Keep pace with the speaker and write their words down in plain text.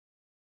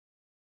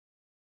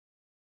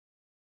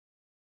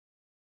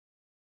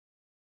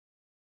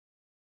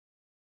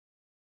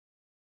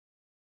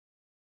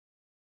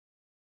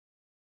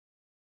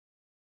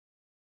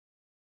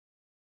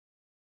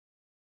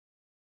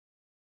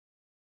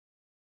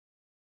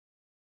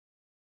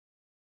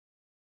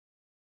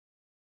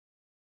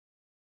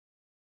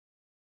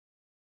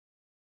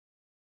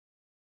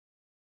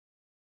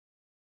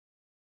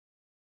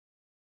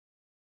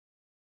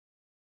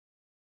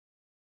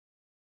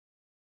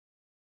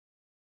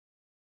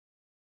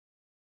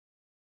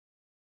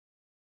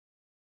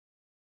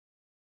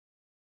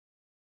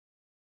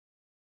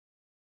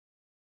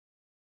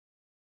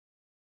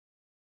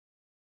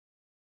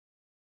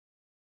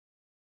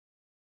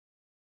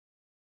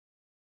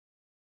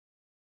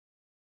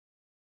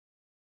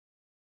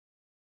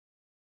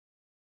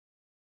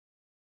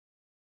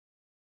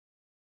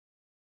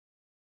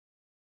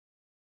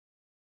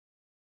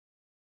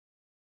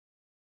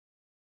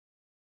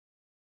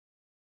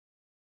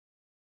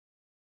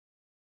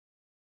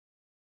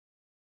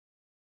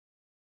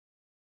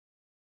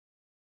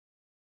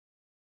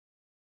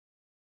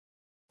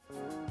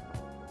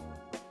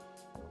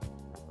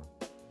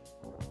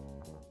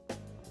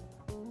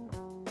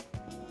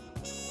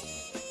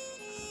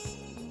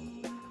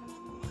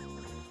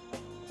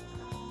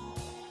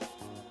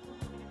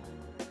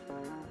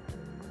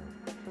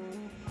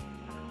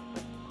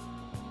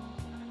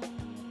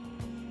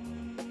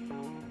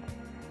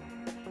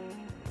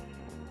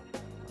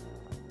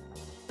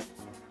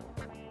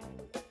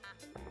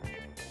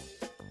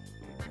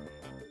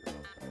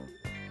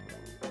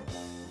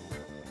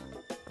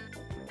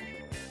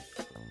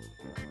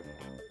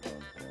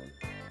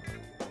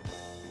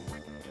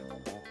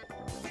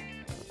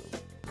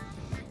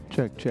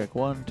Check, check.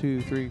 1,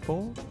 2, 3,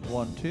 4.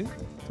 1, 2,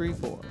 3,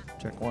 4.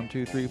 Check 1,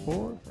 2, 3,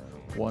 4.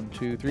 1,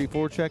 2, 3,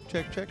 4. Check,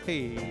 check, check.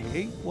 Hey,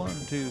 hey. 1,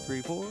 2,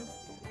 3, 4.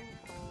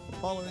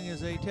 Following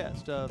is a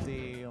test of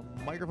the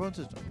microphone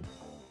system.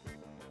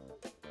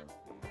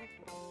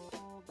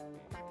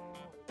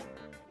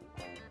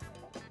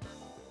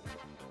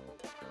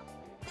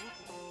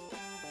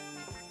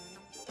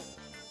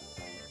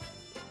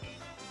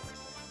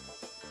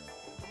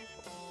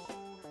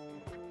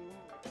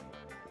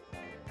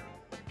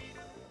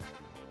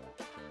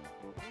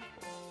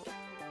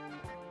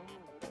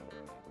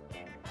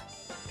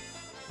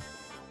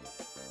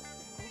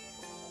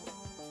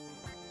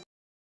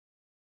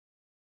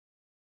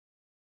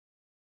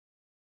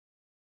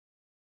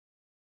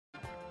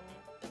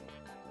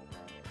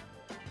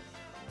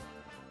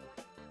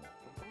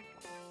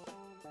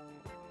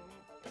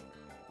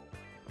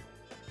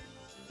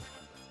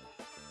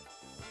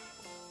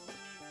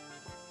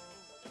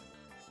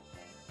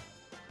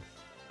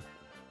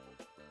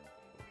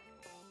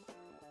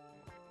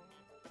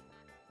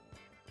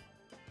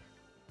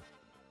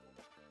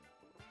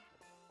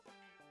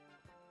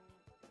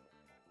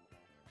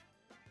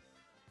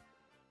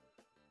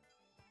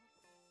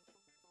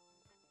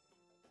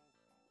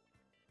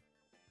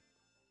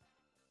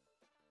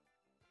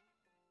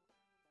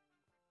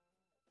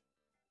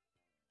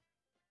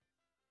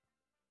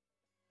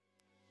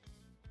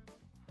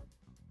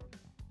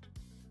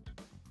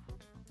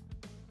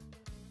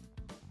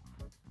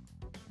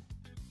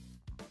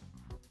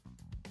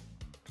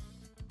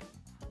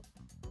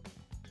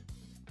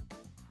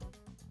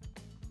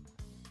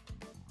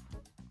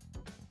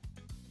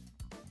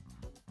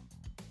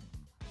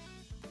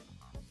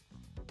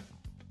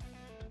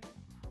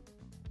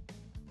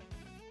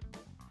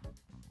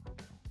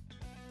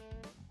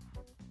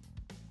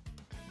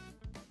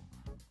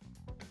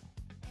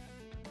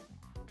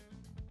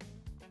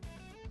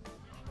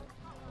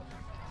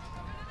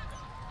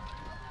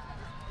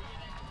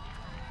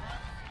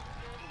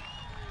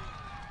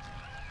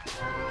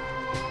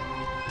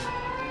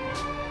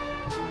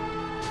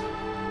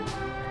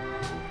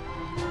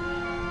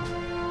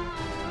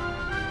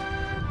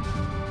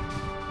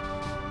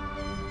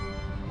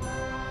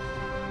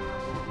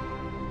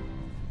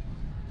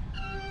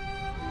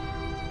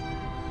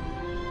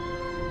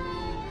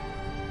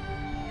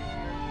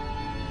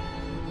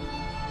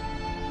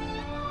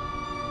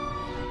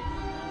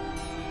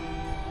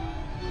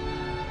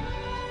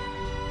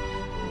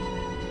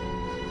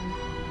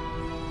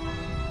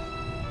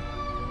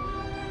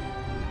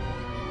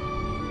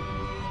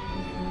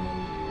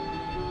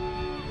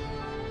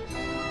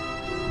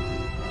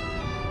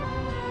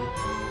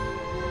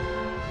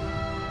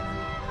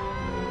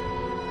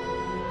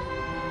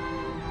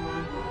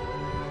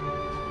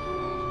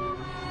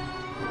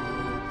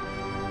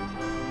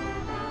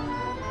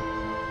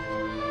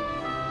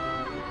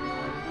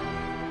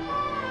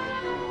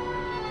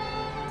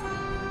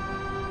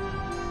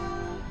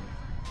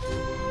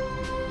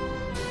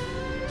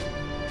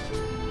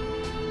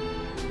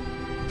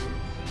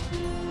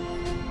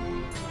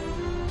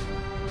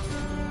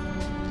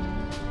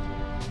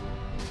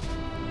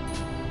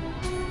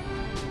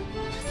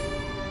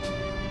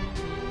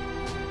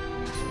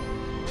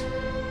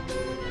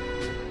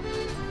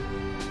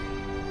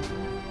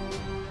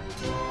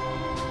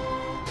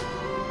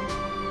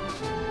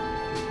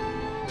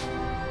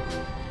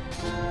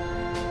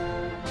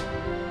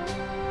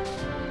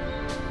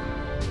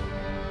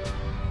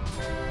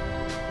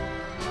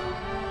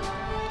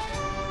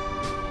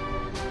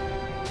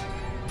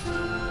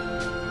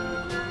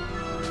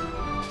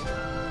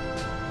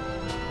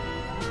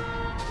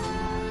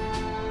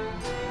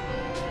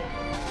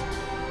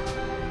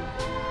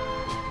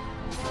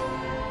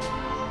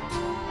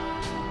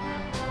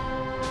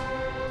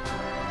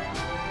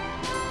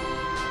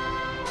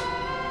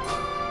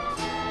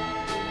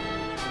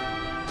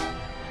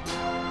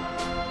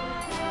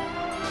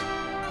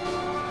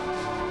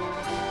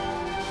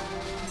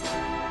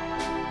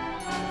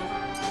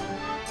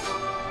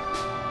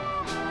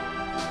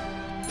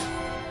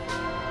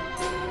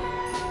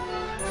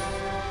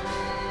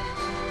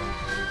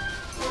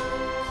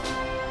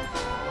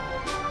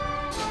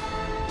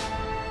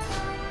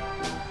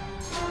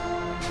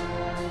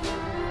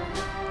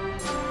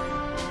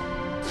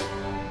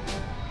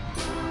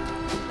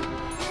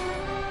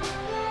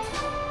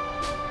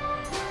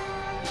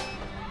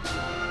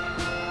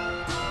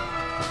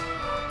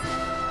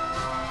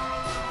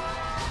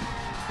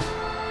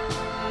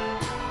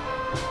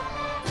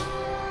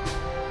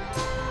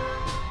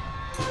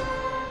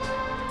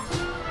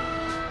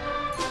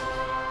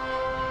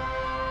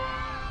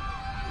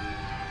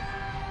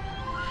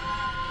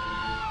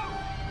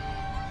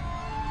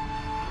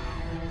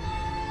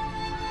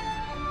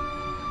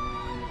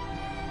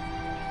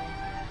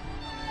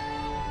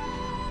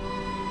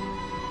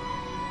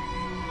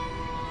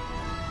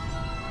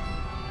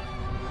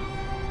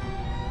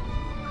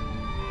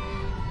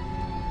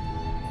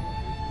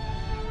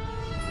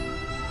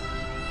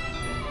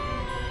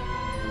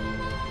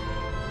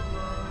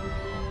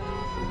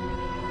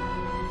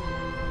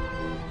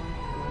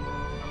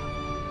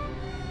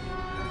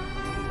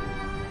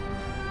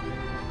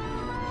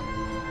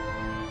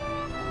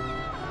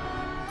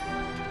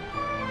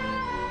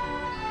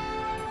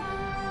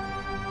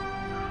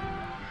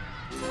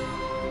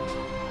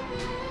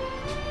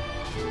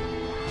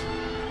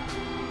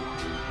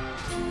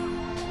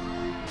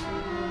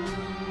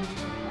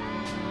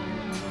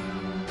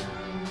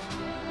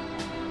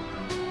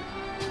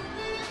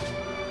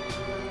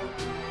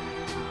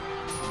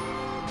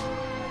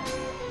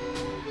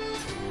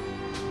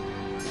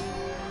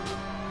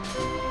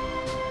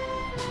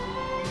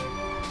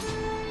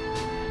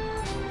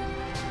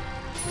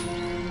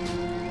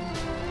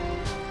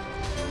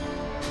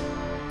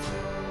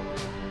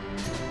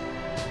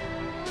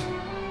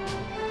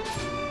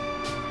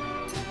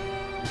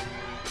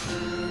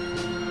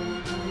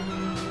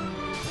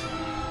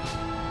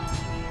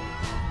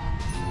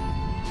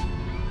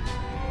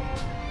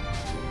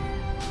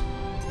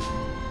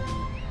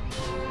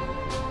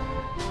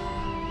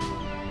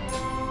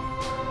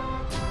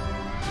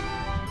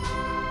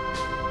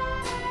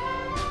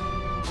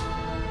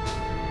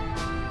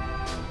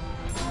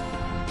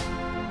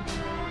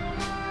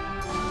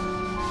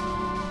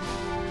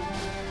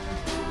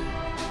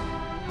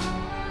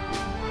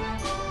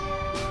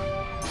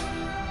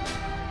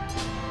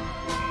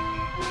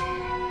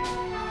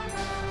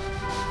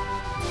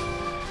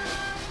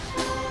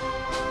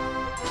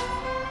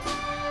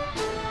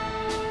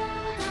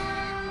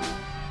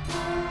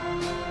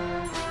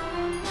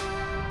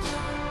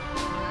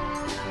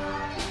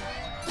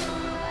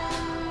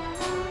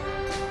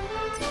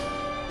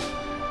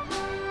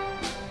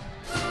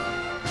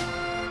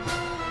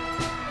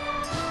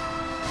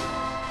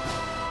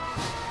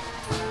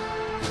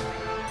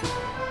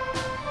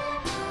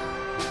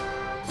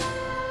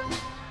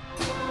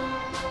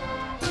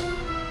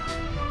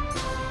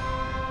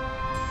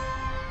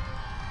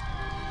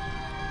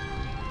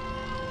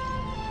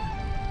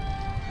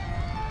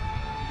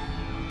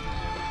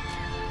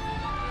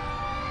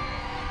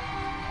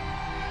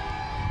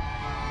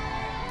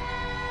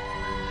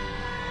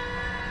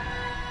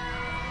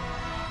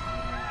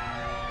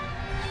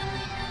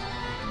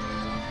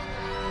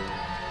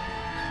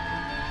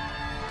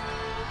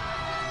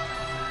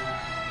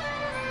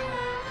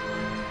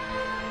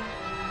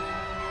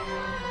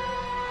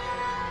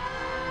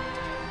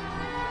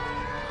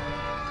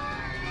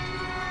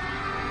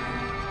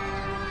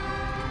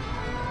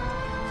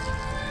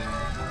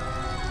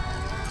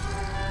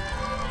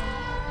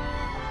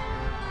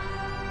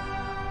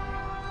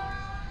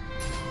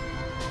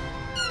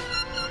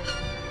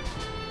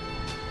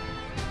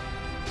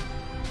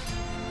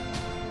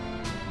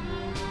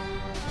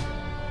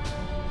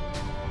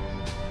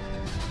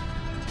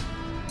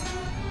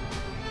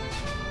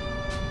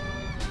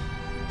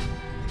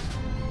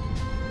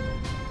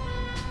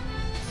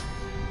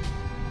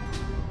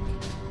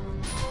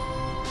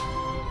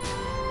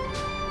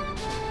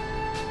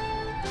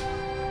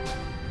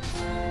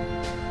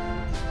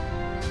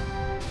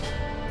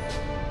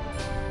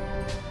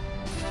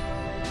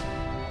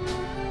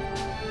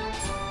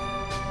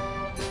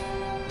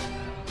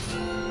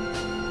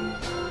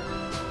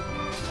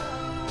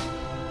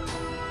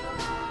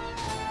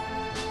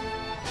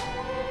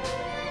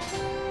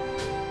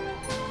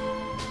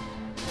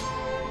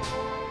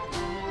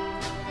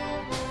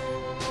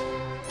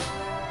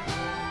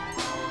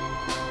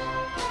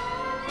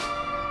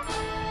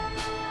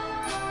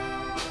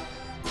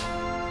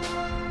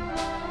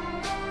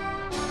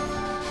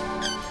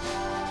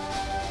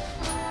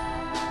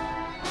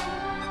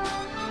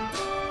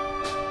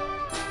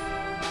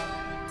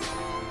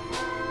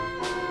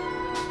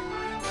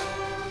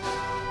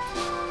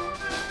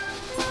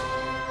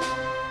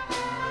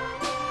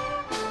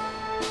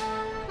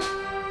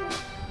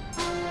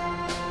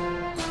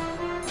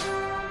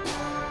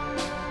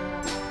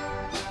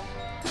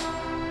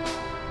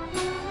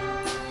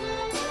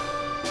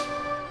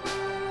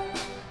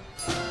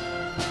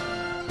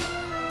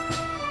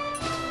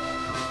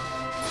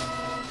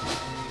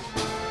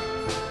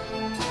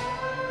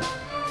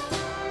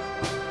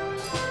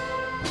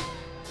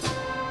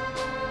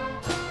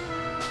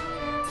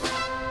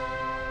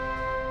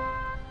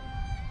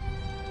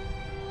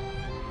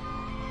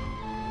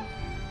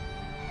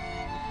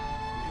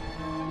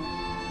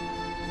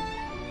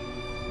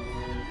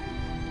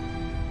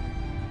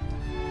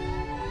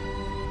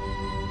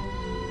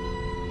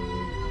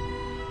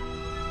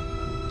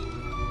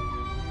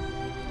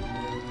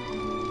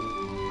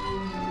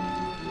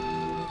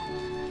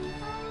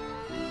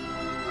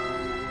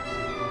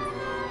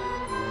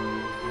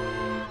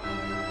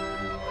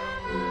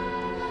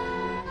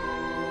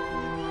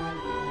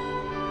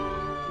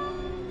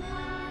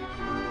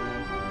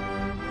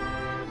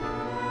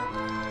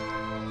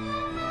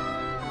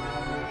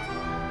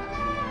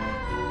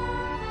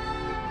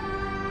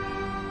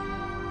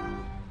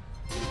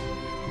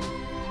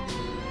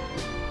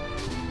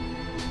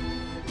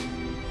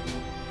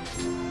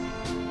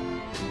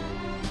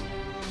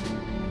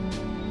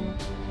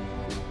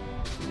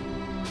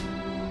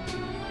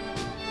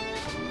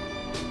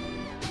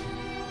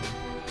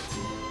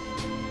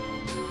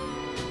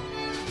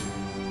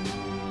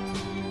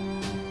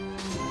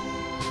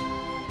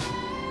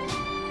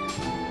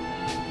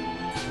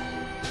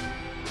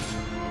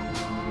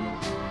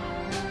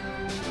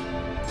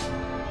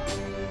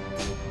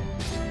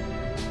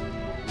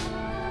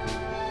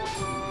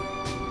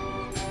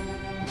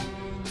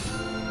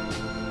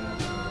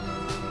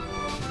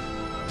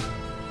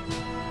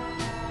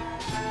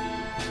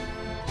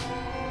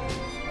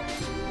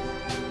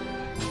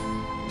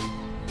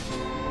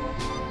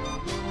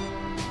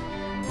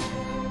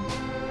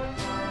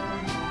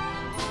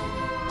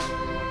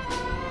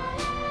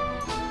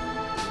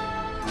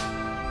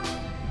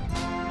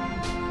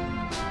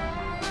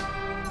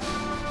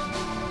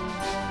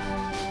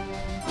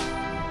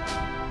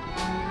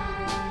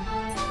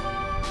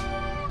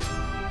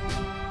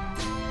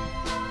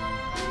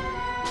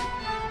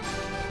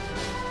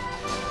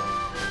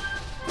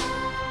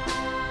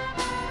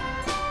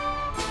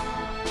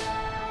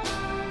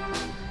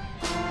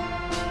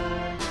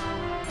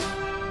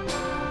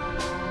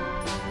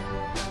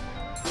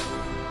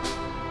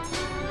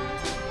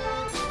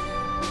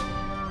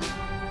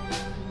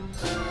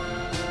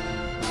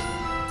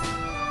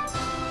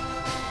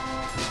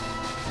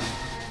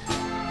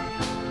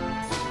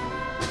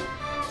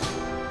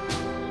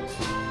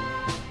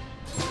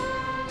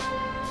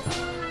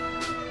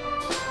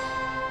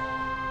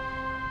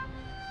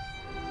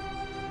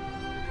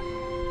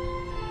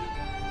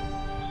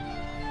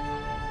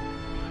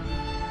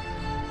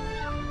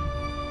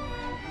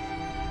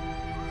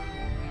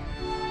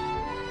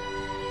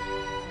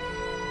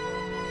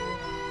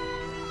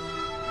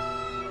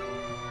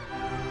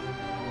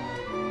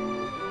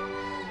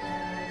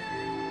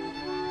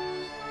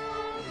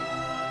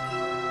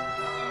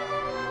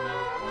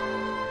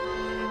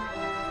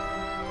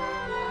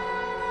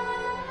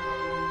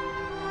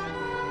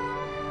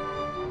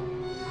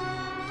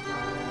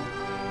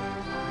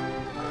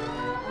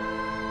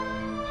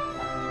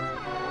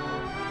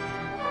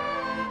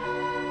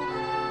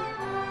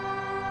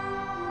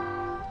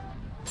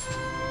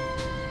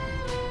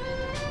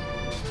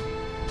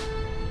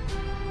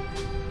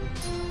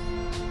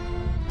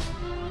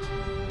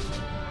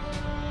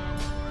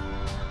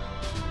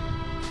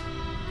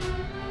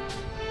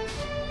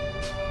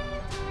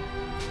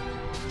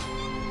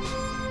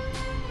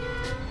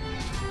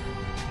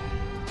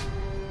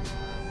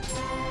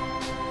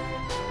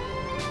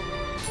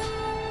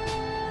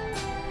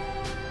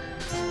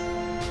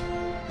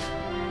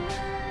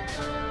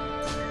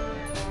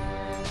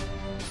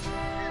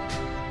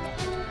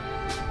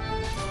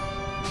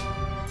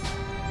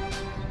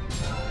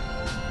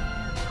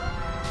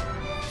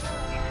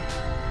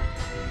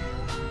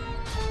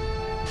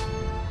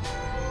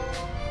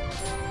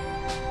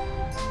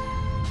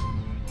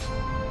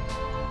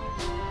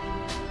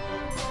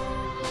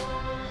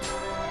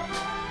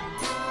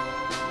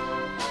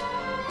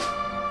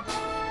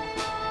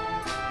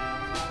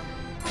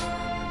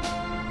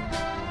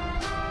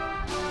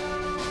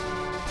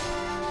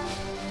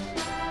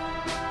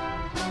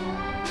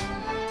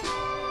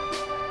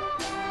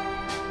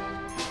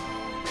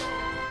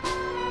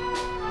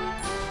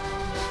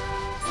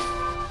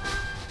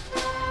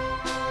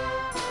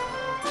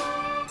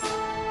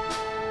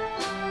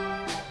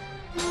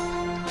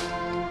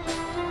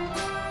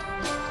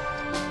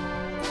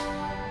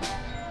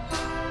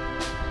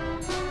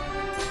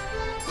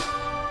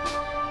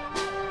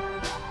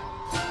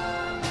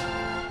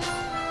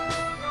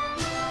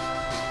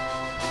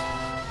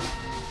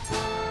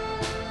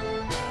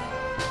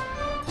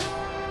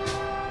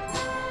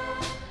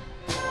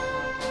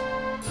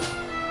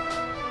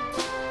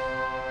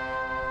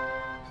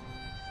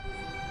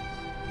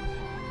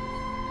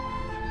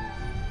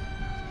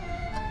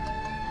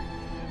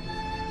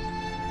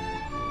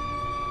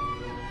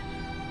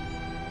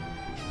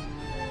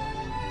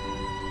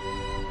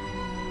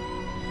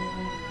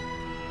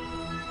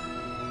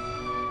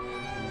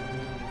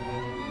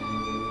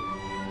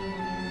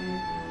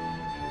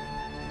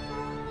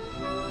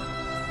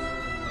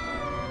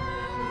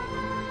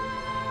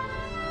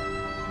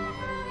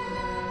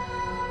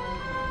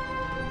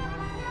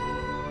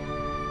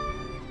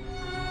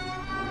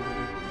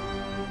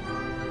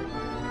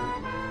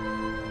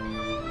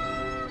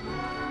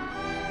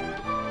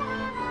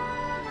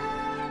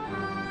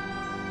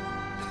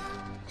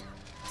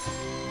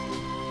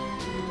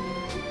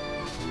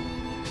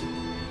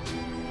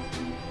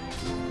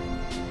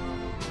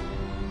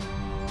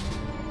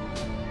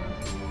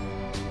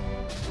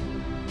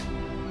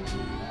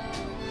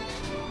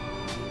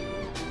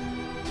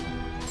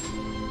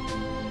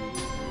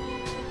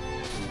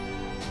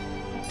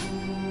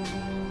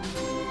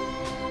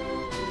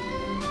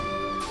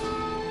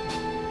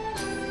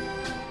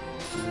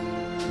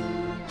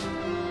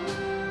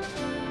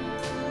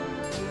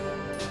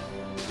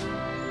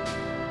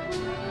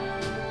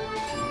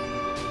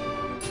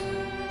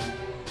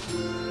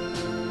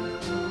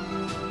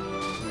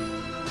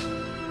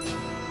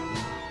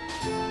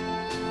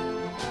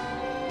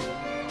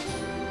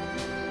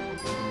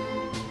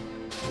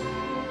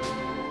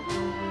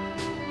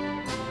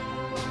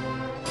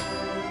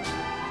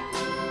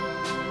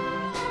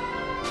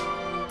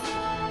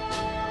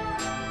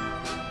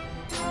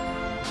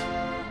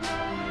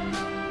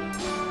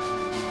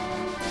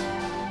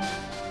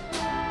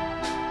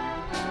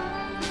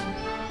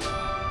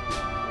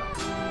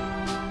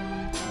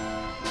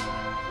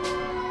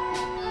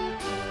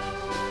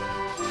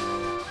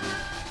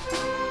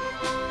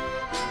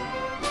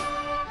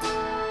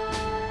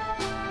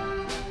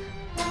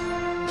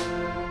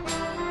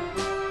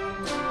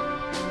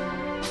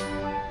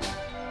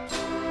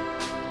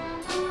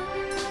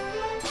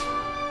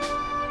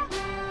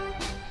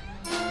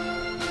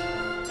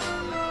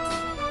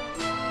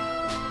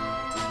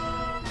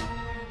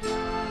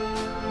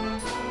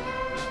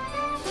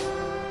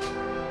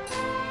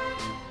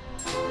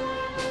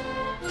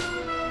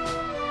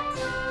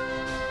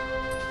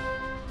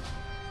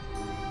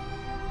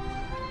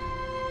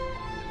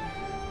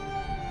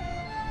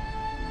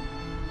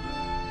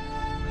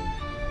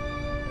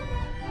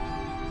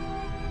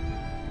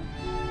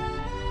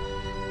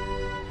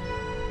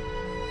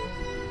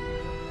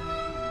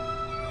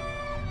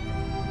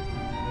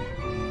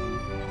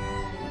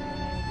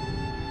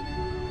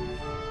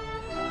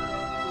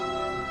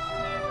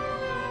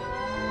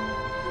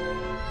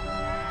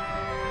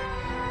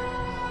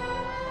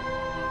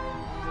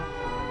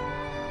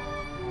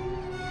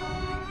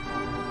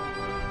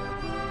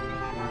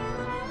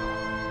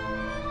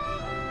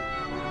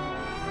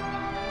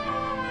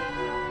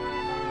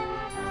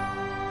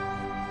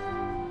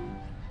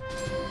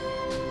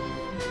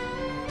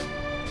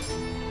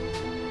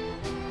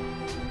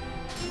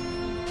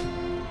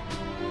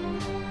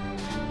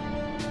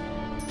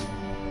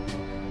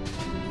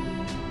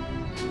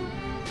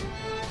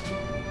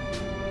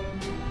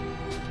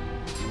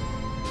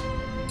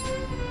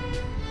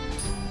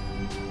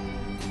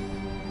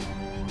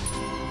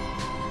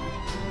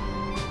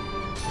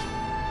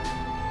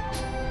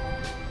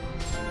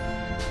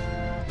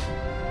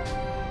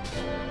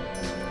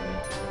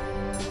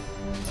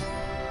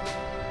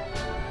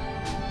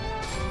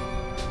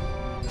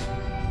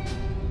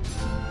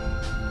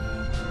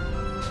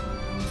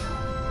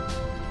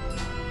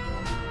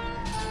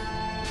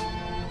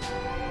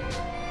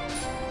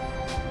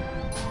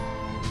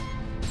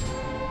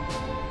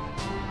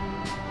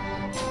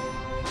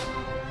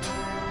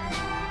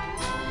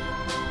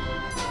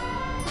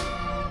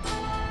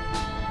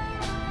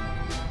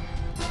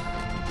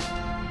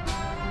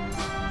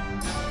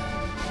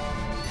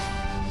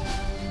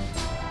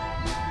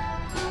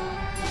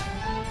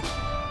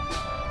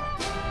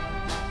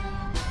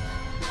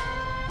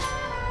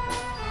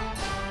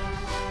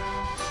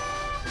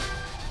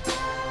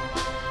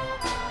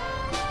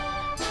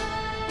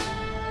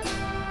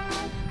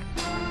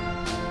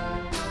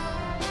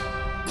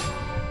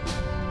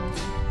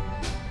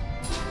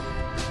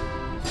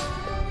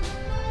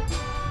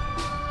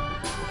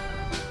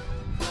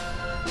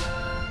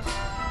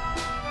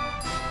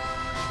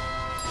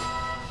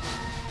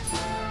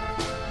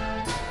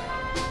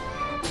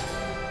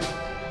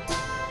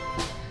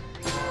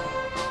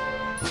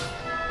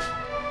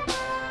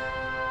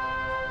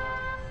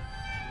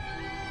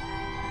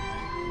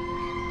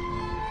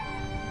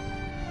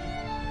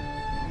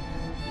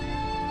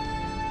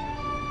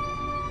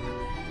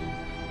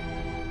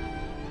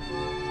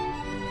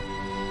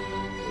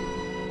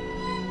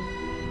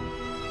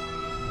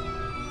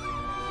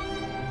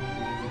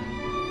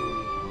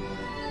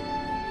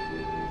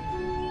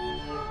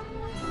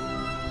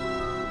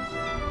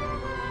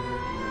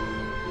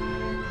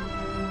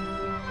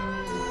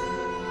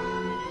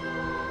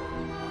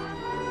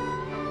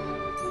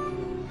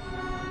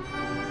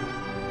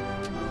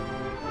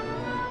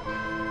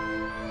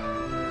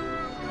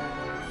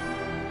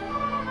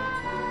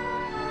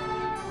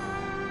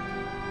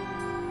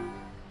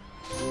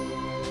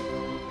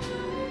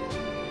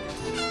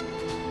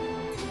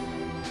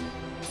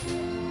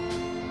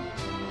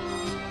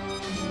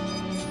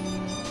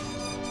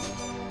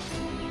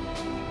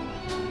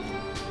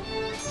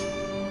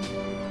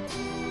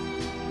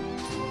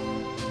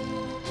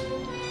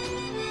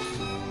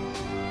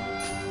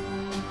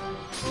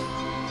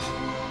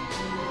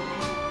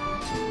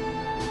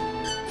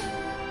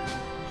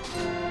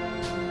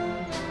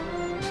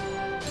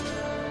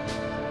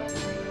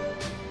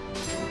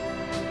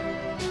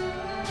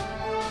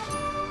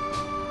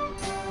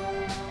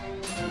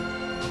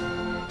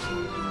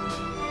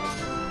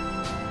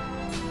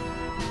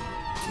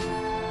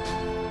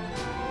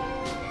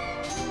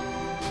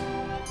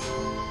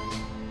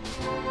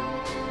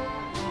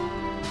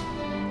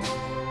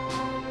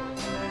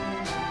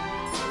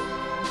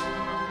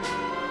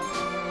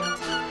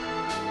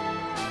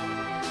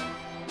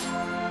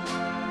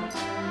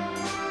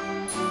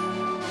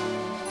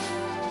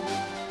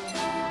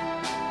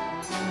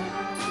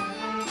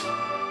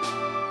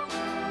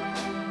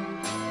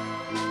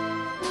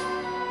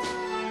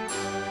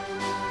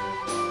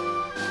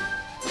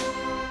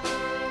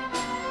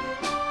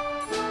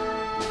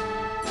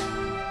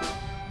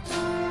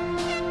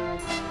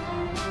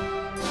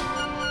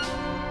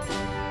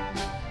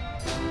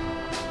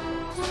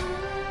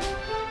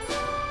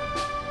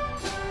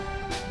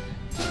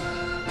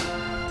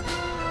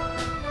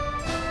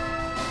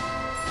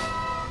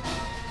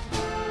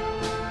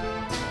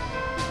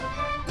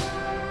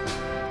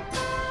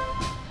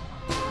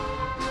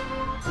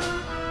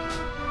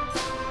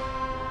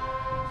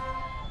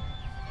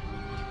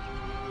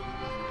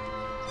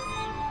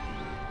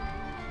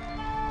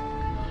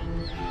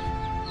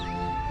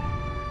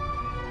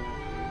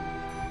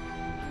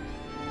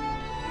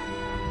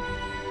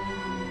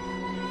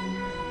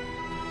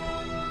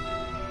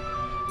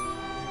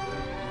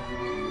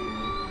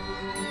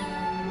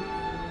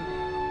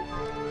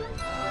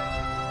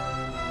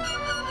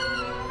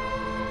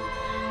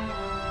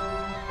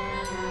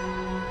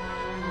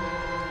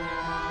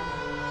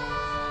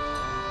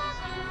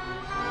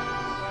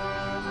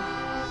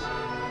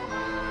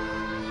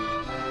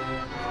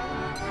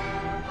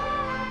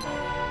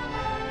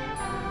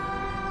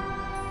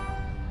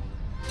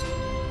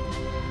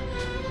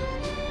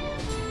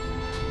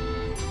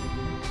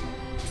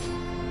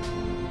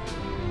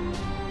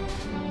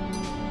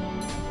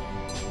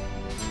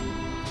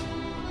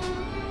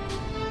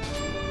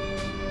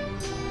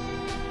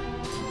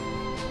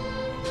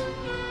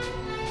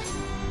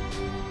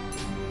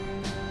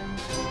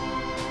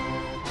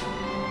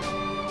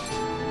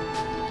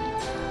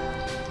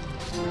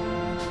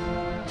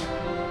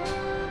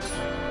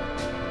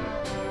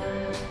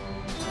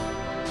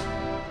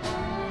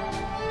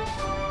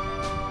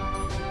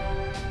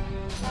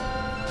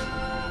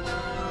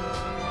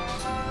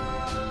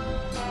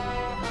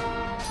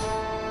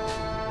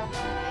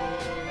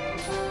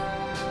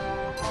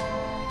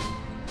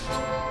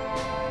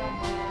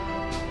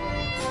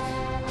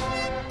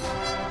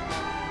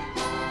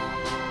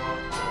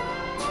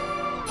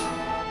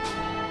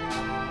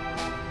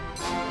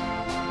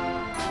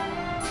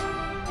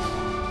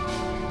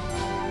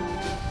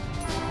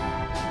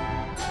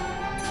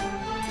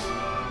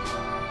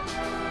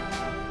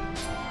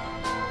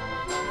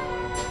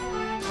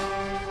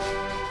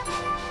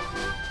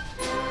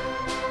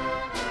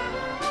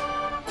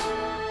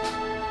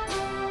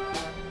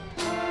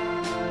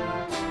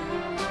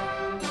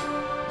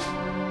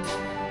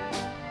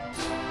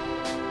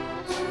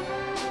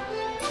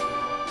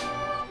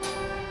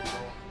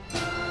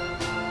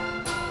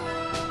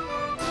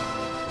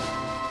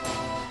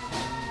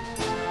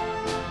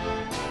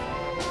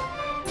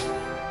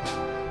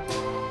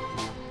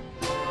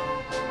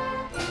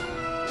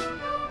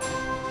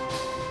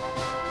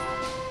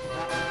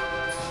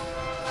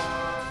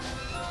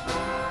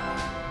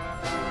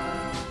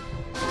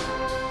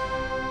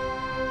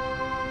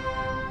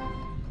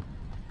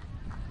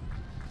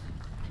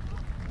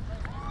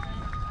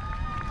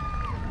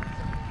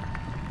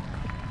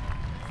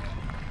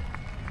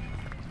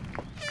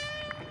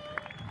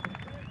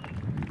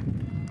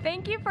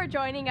 Thank you for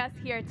joining us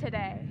here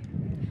today.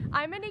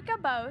 I'm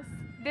Anika Bose,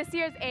 this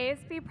year's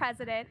ASB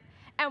president,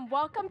 and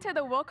welcome to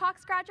the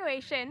Wilcox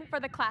graduation for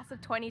the class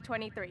of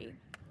 2023.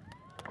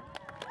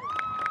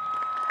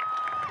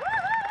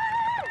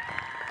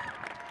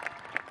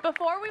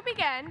 Before we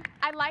begin,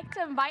 I'd like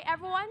to invite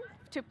everyone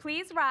to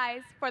please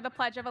rise for the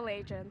Pledge of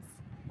Allegiance.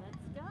 Let's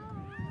go.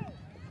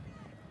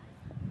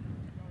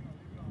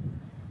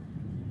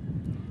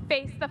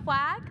 Face the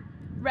flag,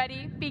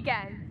 ready,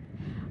 begin.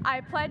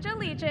 I pledge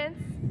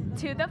allegiance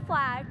to the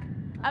flag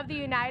of the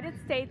United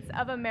States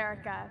of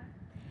America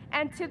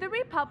and to the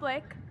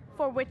republic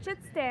for which it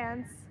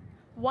stands,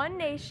 one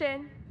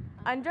nation,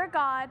 under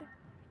God,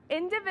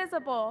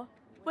 indivisible,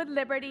 with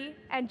liberty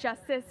and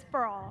justice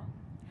for all.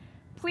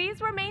 Please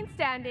remain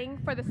standing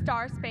for the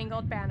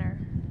Star-Spangled Banner.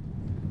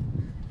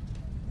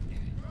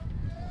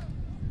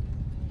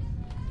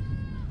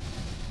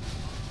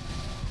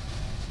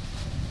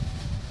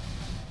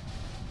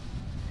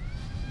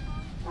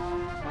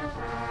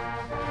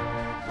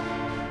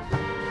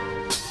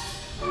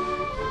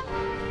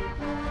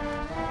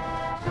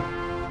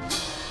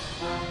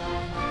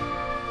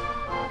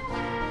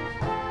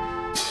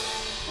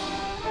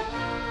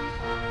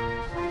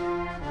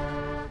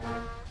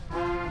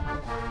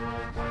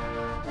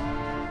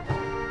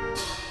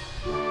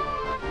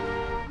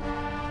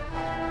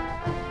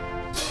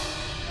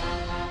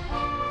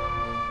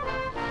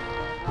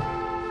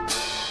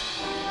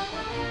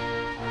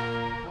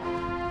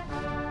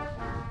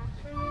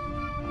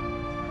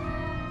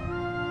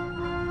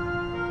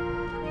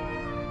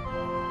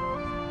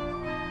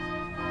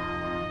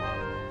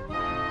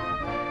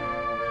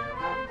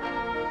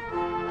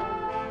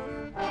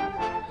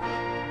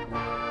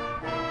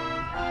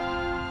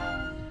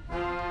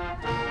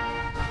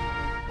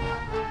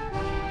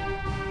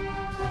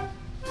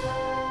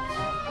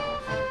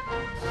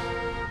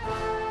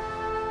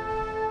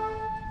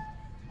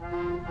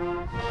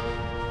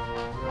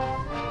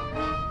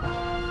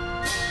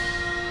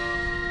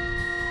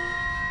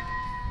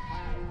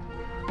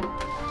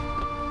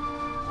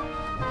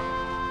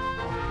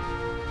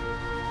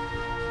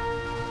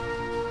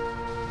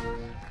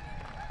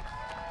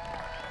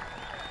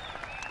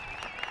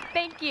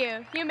 Thank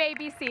you. You may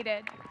be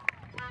seated.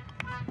 That's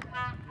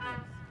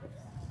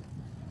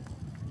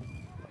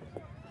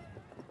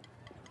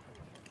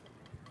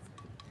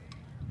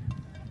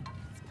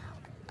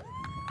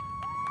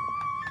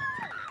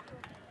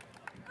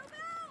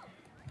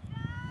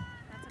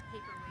a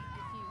paperweight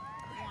if you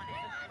want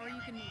it, or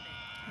you can move it.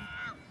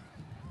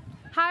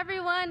 Hi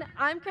everyone,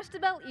 I'm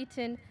Christabel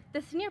Eaton,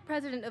 the senior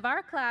president of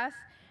our class,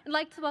 and I'd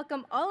like to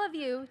welcome all of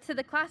you to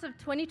the class of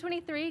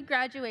 2023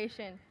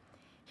 graduation.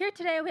 Here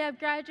today we have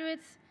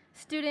graduates,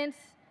 students,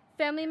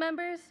 family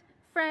members,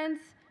 friends,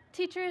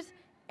 teachers,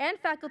 and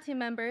faculty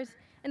members,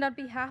 and on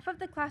behalf of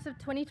the class of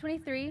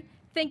 2023,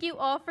 thank you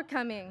all for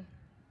coming.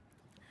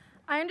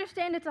 I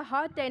understand it's a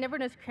hot day and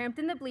everyone is cramped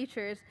in the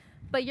bleachers,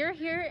 but you're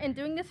here and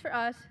doing this for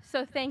us,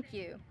 so thank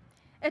you.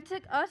 It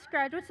took us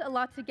graduates a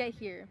lot to get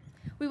here.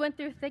 We went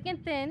through thick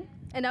and thin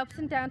and ups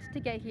and downs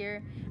to get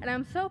here, and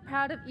I'm so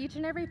proud of each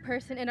and every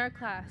person in our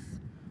class.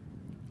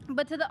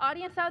 But to the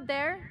audience out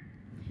there,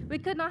 we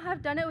could not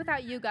have done it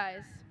without you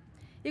guys.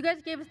 You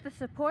guys gave us the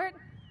support,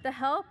 the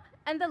help,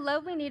 and the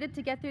love we needed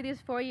to get through these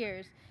 4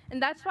 years,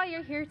 and that's why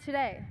you're here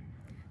today,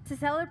 to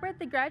celebrate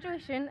the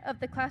graduation of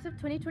the class of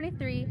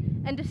 2023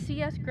 and to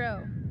see us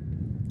grow.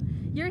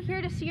 You're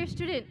here to see your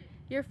student,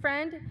 your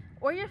friend,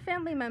 or your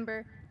family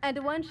member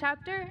end one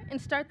chapter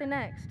and start the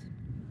next.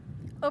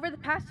 Over the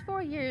past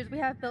 4 years, we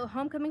have built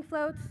homecoming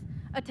floats,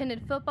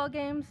 attended football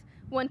games,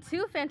 won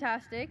 2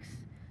 Fantastics,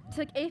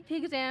 took AP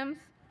exams,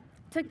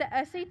 took the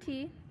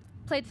SAT,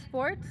 played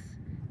sports,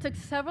 took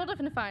several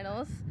different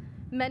finals,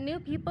 met new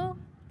people,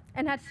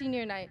 and had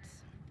senior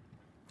nights.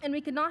 And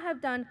we could not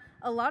have done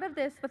a lot of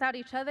this without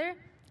each other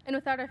and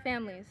without our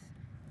families.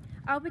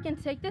 I hope we can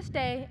take this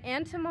day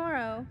and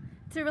tomorrow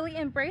to really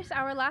embrace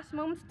our last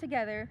moments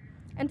together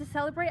and to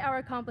celebrate our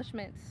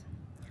accomplishments.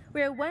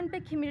 We are one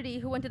big community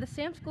who went to the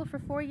same school for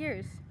 4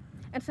 years,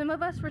 and some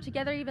of us were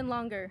together even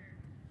longer.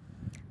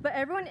 But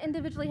everyone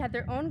individually had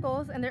their own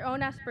goals and their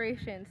own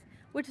aspirations,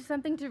 which is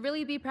something to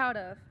really be proud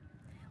of.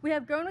 We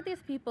have grown with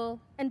these people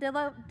and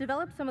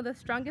developed some of the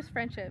strongest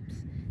friendships.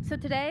 So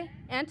today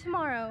and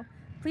tomorrow,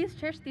 please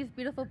cherish these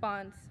beautiful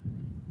bonds.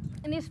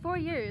 In these 4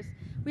 years,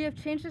 we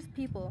have changed as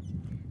people,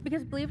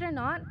 because believe it or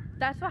not,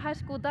 that's what high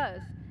school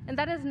does, and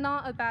that is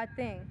not a bad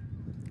thing.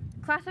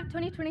 Class of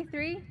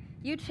 2023,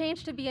 you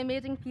changed to be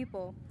amazing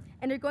people,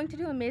 and you're going to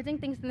do amazing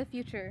things in the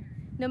future,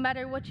 no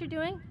matter what you're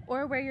doing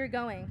or where you're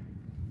going.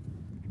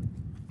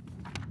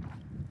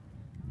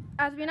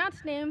 As we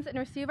announce names and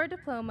receive our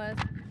diplomas,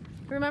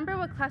 remember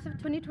what class of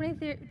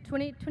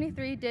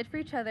 2023 did for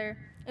each other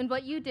and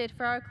what you did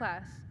for our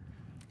class.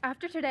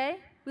 After today,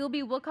 we will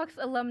be Wilcox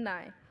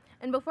alumni.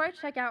 And before I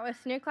check out as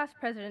senior class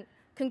president,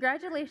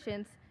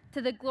 congratulations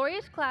to the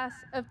glorious class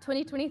of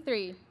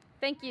 2023.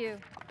 Thank you.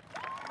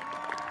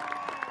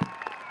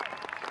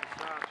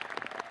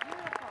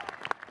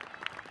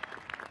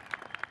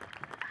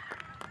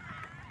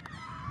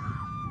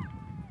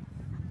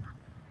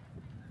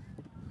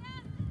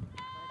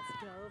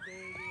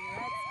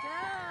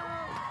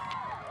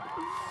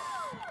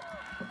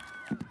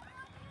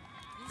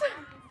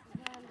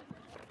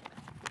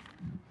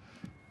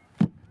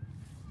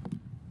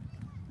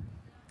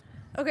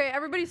 Okay,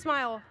 everybody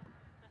smile.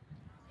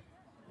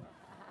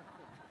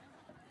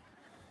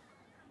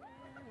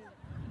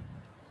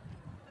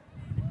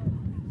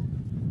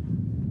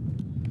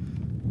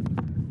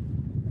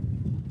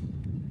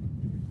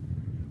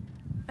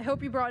 I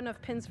hope you brought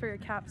enough pins for your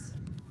caps.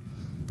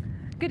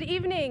 Good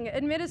evening,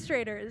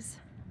 administrators,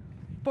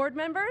 board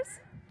members,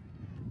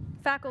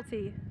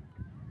 faculty,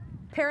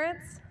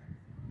 parents,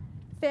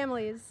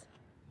 families,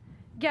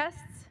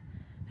 guests,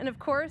 and of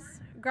course,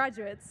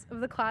 graduates of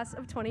the class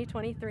of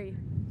 2023.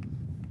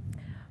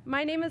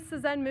 My name is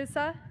Suzanne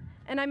Musa,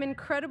 and I'm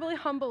incredibly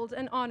humbled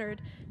and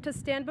honored to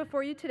stand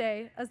before you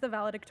today as the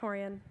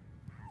valedictorian.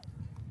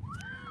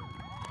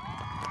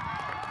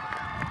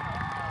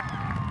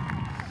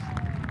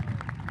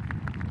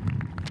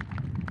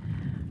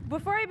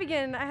 Before I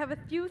begin, I have a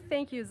few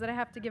thank yous that I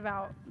have to give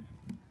out.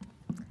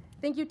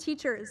 Thank you,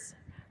 teachers,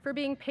 for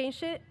being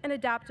patient and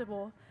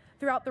adaptable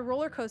throughout the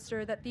roller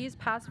coaster that these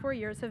past 4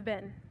 years have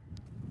been.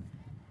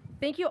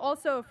 Thank you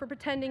also for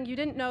pretending you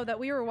didn't know that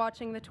we were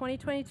watching the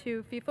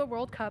 2022 FIFA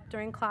World Cup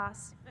during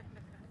class.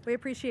 We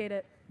appreciate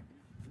it.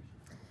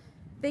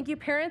 Thank you,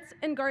 parents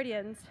and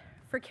guardians,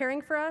 for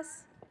caring for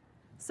us,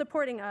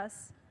 supporting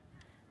us,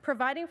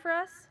 providing for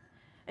us,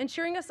 and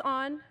cheering us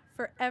on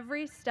for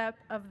every step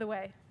of the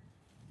way.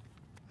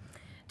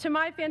 To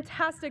my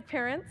fantastic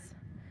parents,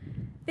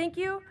 thank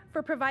you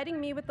for providing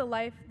me with the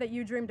life that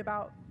you dreamed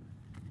about.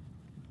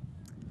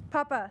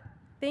 Papa,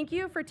 thank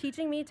you for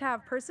teaching me to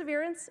have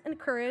perseverance and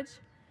courage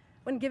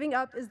when giving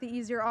up is the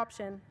easier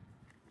option.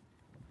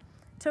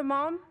 To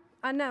Mom,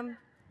 Anam,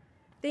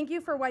 thank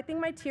you for wiping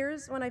my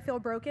tears when I feel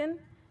broken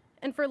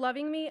and for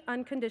loving me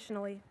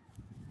unconditionally.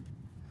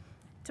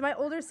 To my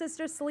older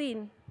sister,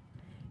 Celine,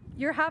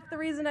 you're half the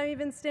reason I'm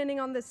even standing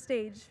on this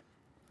stage.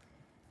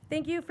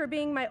 Thank you for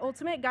being my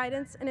ultimate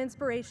guidance and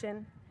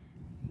inspiration.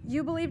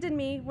 You believed in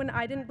me when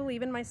I didn't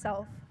believe in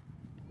myself.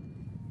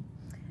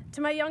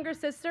 To my younger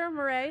sister,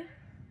 Marae,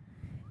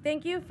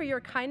 thank you for your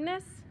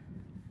kindness,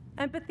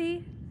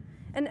 empathy,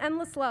 and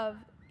endless love,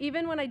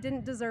 even when I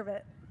didn't deserve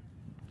it.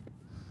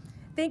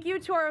 Thank you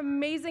to our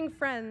amazing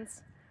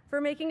friends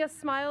for making us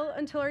smile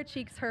until our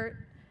cheeks hurt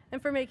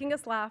and for making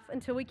us laugh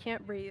until we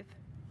can't breathe.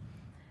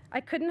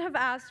 I couldn't have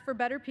asked for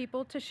better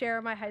people to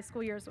share my high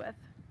school years with.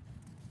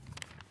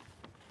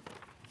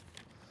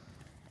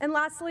 And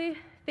lastly,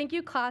 thank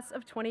you, class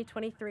of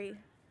 2023,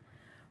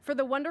 for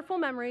the wonderful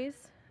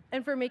memories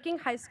and for making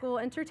high school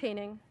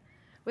entertaining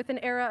with an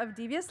era of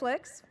devious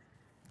licks,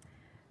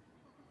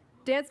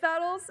 dance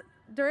battles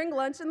during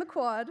lunch in the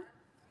quad,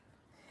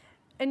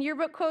 and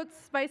yearbook quotes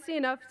spicy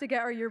enough to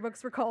get our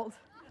yearbooks recalled.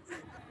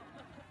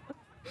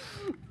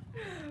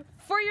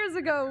 4 years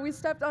ago, we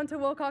stepped onto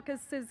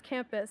Wilcox's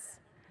campus,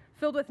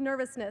 filled with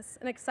nervousness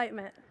and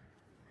excitement.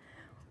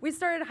 We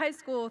started high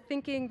school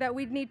thinking that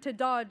we'd need to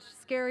dodge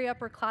scary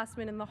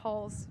upperclassmen in the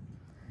halls.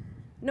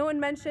 No one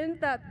mentioned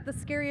that the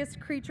scariest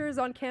creatures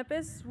on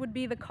campus would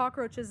be the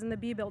cockroaches in the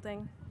B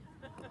building.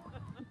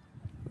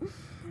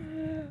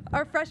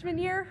 Our freshman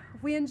year,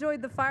 we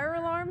enjoyed the fire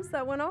alarms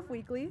that went off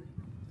weekly.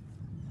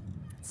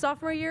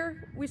 Sophomore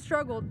year, we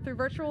struggled through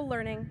virtual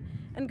learning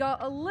and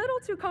got a little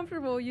too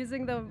comfortable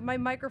using the "my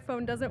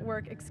microphone doesn't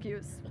work"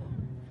 excuse.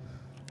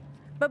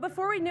 But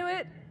before we knew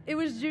it, it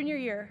was junior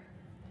year.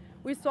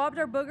 We swabbed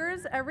our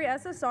boogers every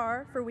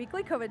SSR for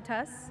weekly COVID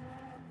tests.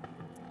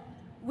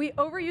 We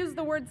overused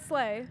the word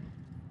slay,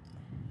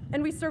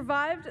 and we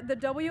survived the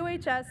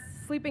WHS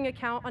sleeping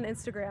account on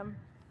Instagram.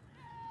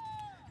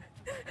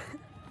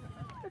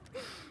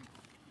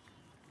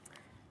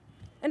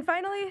 And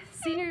finally,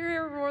 senior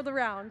year rolled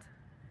around.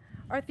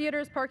 Our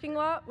theater's parking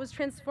lot was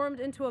transformed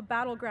into a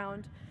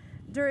battleground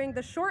during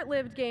the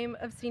short-lived game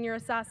of Senior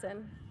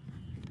Assassin.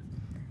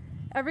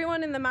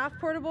 Everyone in the math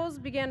portables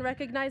began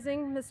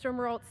recognizing Mr.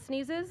 Meralt's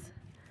sneezes,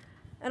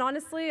 and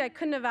honestly, I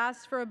couldn't have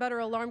asked for a better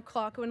alarm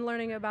clock when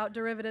learning about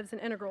derivatives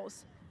and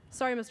integrals.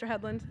 Sorry, Mr.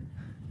 Headland.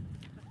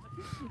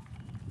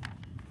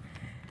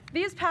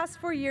 These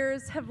past 4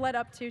 years have led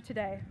up to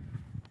today.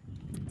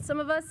 Some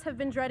of us have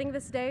been dreading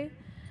this day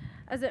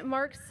as it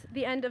marks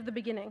the end of the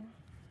beginning.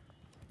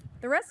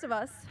 The rest of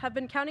us have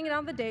been counting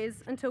down the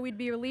days until we'd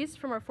be released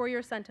from our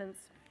 4-year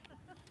sentence.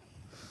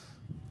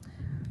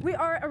 We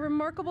are a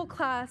remarkable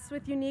class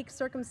with unique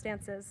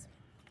circumstances.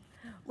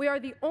 We are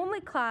the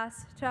only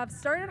class to have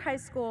started high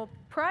school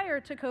prior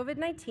to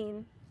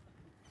COVID-19,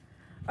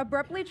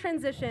 abruptly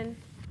transition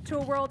to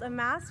a world of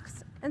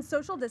masks and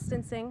social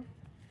distancing,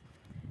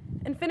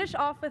 and finish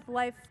off with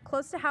life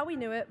close to how we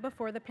knew it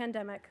before the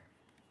pandemic.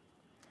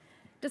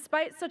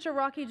 Despite such a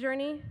rocky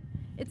journey,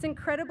 it's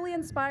incredibly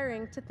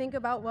inspiring to think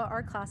about what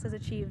our class has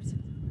achieved.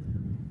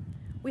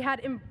 We had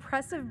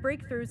impressive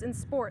breakthroughs in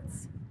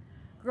sports.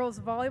 Girls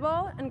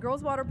volleyball and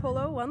girls water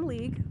polo won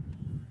league.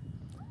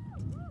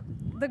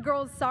 The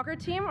girls soccer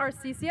team are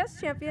CCS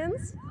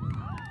champions.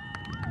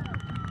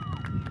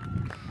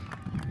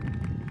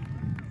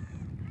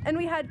 And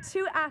we had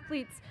 2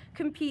 athletes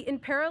compete in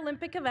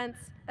Paralympic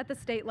events at the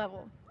state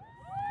level.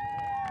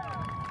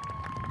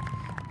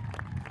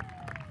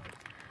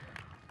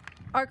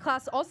 Our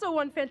class also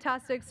won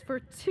Fantastics for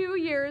 2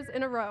 years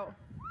in a row.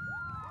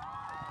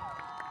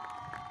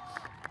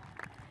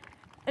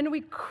 And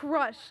we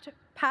crushed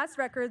past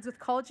records with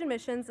college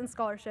admissions and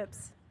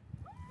scholarships.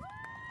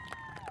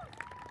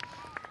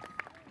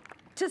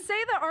 To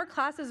say that our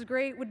class is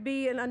great would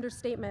be an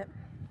understatement.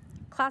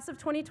 Class of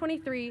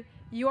 2023,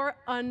 you are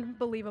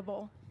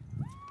unbelievable.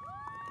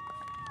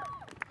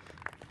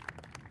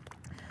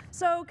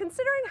 So,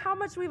 considering how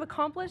much we've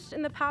accomplished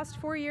in the past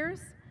 4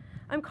 years,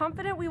 I'm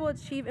confident we will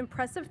achieve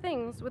impressive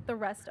things with the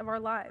rest of our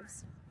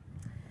lives.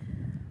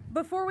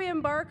 Before we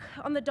embark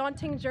on the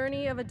daunting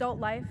journey of adult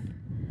life,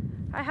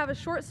 I have a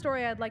short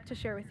story I'd like to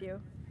share with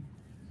you.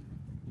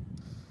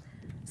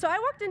 So I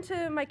walked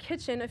into my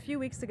kitchen a few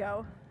weeks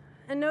ago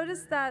and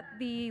noticed that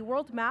the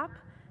world map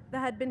that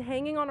had been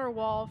hanging on our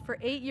wall for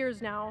 8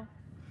 years now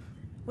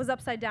was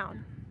upside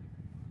down.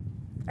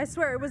 I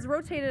swear, it was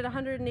rotated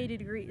 180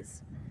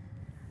 degrees.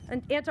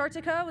 And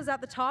Antarctica was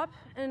at the top,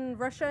 and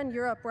Russia and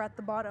Europe were at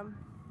the bottom.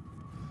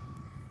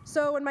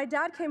 So when my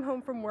dad came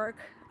home from work,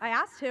 I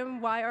asked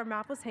him why our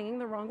map was hanging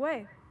the wrong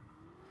way.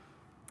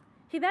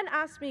 He then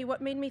asked me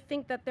what made me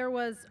think that there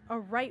was a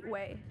right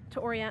way to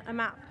orient a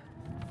map.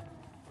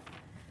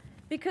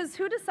 Because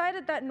who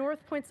decided that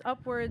north points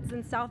upwards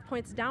and south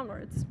points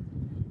downwards?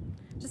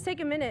 Just take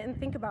a minute and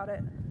think about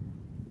it.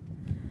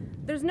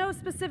 There's no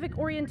specific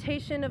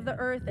orientation of the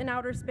Earth in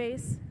outer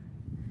space.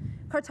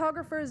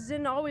 Cartographers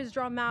didn't always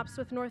draw maps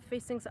with north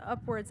facing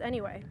upwards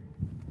anyway.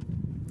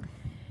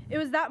 It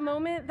was that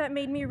moment that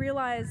made me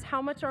realize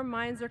how much our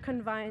minds are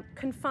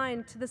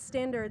confined to the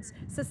standards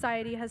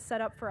society has set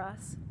up for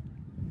us.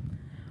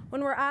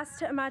 When we're asked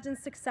to imagine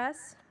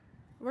success,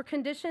 we're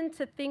conditioned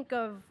to think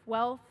of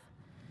wealth,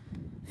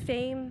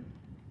 fame,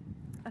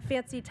 a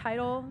fancy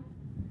title,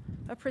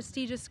 a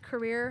prestigious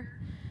career,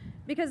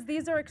 because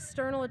these are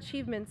external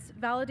achievements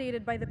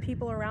validated by the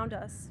people around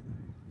us.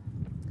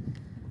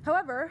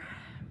 However,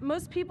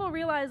 most people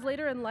realize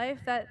later in life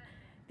that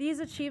these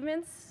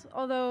achievements,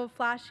 although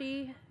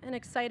flashy and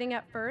exciting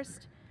at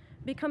first,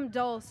 become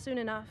dull soon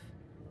enough.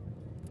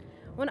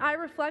 When I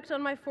reflect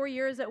on my 4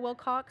 years at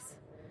Wilcox,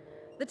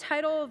 the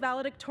title of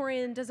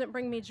valedictorian doesn't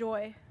bring me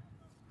joy.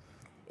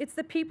 It's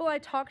the people I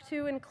talked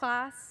to in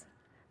class,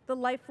 the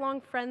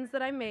lifelong friends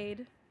that I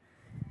made,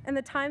 and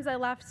the times I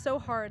laughed so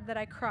hard that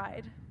I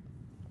cried.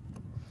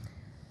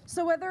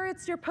 So whether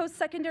it's your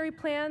post-secondary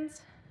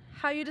plans,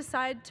 how you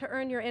decide to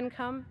earn your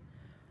income,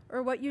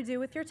 or what you do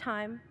with your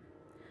time,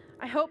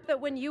 I hope that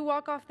when you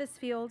walk off this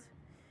field,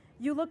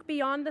 you look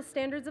beyond the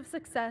standards of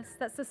success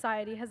that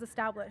society has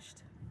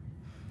established.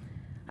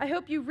 I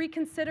hope you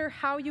reconsider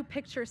how you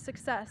picture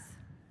success.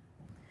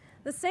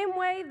 The same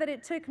way that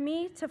it took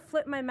me to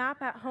flip my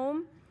map at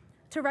home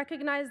to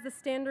recognize the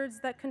standards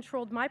that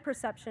controlled my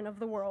perception of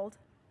the world,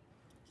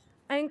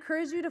 I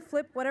encourage you to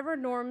flip whatever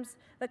norms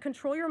that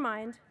control your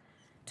mind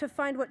to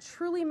find what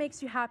truly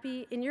makes you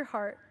happy in your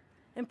heart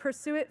and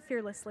pursue it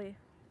fearlessly.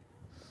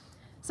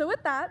 So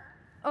with that,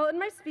 I'll end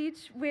my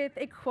speech with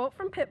a quote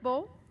from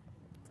Pitbull: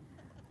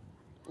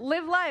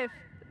 "Live life,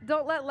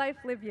 don't let life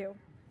live you."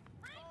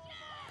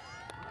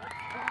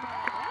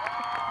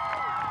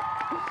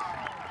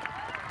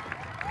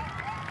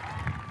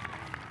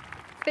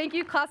 Thank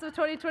you, class of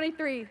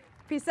 2023.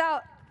 Peace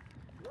out.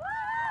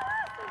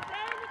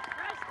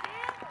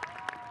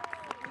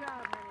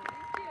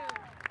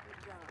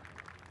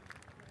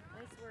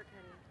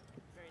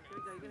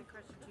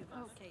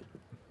 Okay.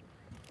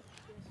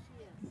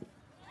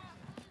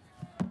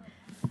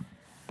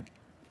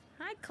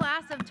 Hi,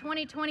 class of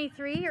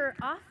 2023. You're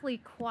awfully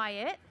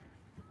quiet.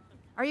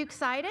 Are you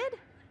excited?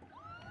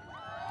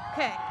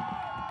 Okay.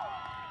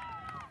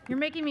 You're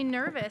making me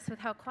nervous with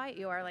how quiet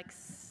you are, like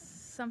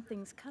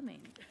something's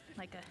coming,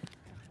 I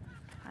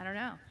don't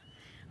know.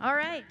 All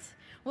right.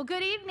 Well,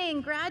 good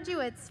evening,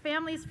 graduates,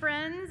 families,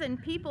 friends,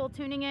 and people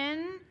tuning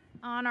in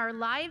on our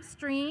live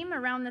stream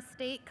around the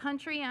state,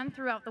 country, and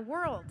throughout the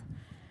world.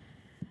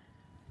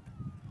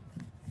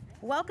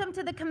 Welcome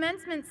to the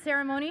commencement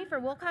ceremony for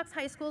Wilcox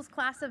High School's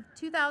class of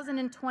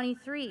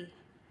 2023.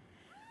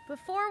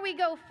 Before we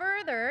go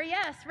further,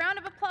 yes, round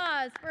of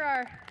applause for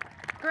our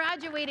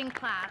graduating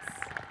class.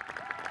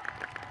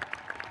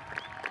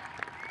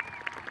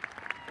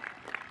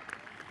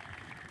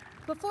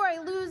 Before I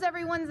lose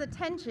everyone's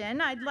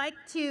attention, I'd like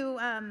to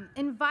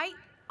invite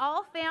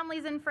all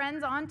families and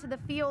friends onto the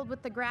field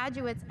with the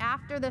graduates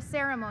after the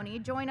ceremony.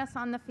 Join us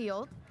on the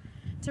field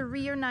to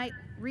reunite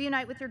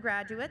with your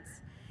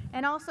graduates.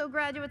 And also,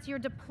 graduates, your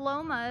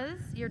diploma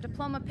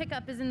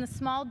pickup is in the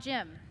small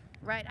gym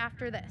right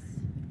after this,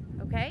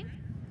 okay?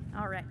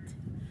 All right.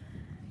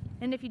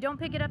 And if you don't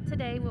pick it up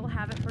today, we'll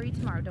have it for you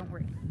tomorrow, don't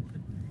worry.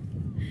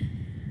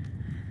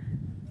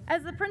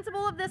 As the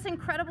principal of this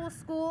incredible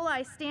school,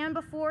 I stand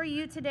before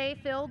you today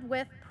filled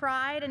with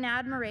pride and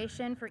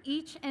admiration for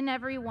each and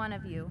every one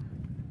of you.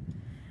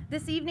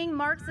 This evening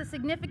marks a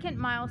significant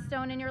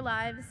milestone in your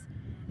lives,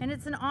 and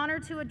it's an honor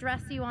to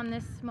address you on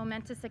this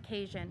momentous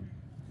occasion.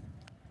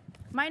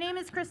 My name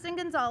is Kristen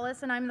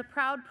Gonzalez, and I'm the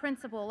proud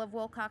principal of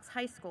Wilcox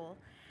High School,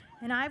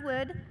 and I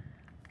would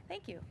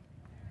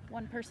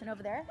one person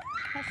over there.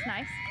 That's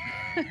nice.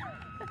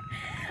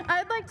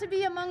 I'd like to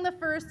be among the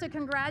first to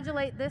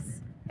congratulate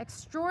this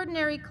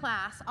extraordinary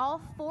class,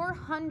 all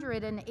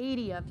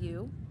 480 of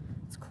you.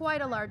 It's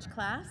quite a large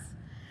class,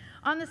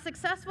 on the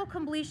successful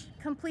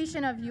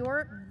completion of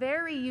your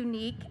very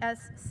unique, as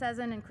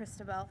Cezanne and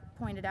Christabel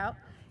pointed out,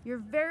 your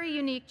very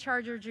unique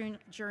Charger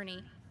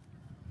journey.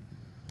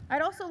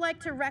 I'd also like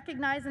to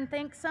recognize and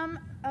thank some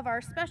of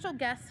our special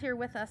guests here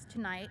with us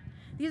tonight.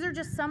 These are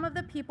just some of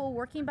the people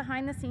working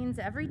behind the scenes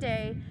every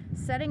day,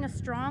 setting a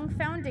strong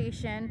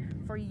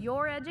foundation for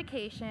your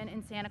education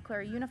in Santa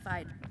Clara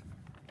Unified.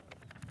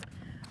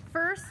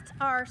 First,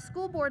 our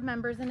school board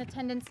members in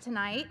attendance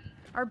tonight,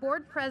 our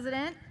board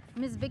president,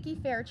 Ms. Vicki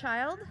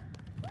Fairchild,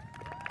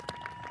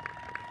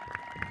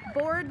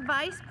 board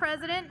vice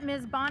president,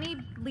 Ms. Bonnie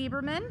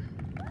Lieberman,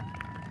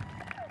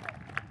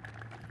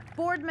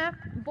 board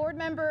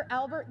member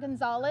Albert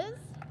Gonzalez,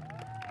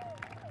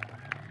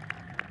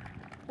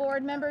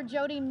 board member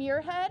Jody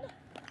Muirhead,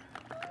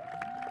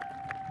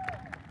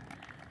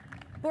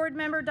 board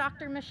member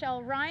Dr.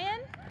 Michelle Ryan,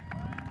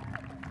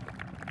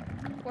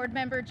 board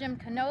member Jim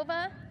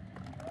Canova,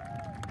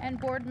 and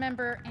board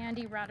member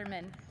Andy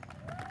Rotterman.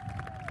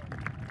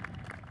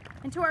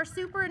 And to our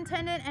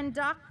superintendent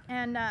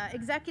and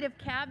executive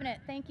cabinet,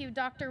 thank you,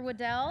 Dr.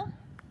 Waddell,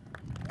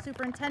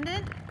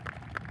 superintendent,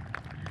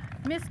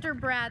 Mr.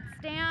 Brad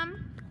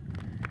Stam,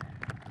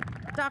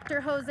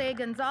 Dr. Jose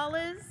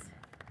Gonzalez,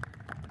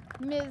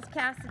 Ms.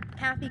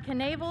 Kathy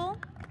Knavel,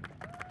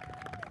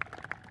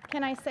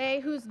 can I say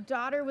whose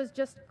daughter was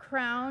just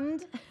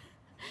crowned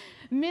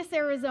Miss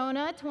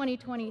Arizona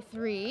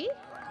 2023,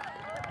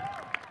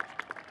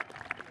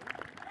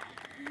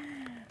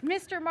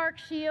 Mr. Mark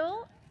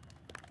Scheel,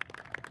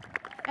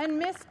 and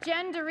Miss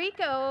Jen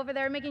Dorico over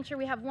there making sure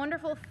we have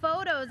wonderful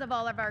photos of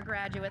all of our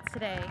graduates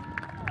today.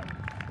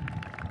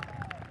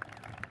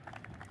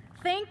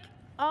 Thanks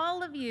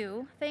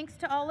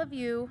to all of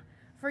you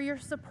for your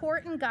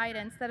support and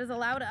guidance that has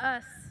allowed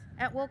us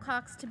at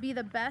Wilcox to be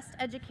the best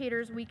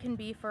educators we can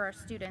be for our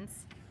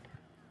students.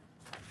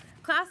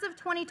 Class of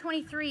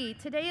 2023,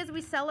 today as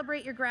we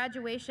celebrate your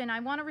graduation, I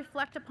want to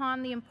reflect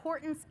upon the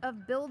importance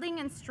of building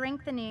and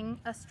strengthening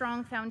a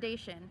strong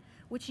foundation,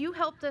 which you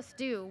helped us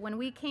do when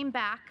we came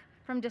back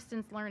from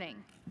distance learning.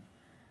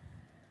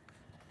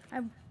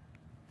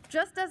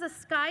 Just as a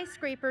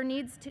skyscraper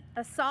needs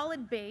a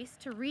solid base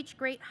to reach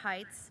great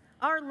heights,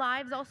 our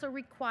lives also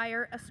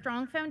require a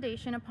strong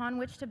foundation upon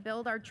which to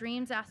build our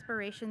dreams,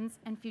 aspirations,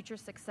 and future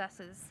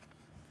successes.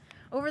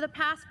 Over the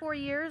past 4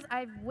 years,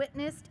 I've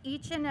witnessed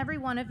each and every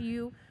one of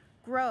you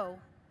grow.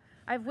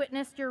 I've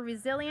witnessed your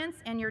resilience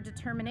and your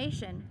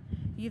determination.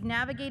 You've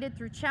navigated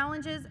through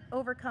challenges,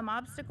 overcome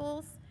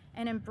obstacles,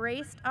 and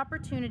embraced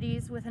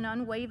opportunities with an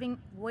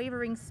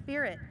unwavering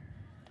spirit,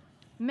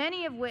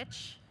 many of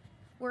which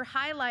were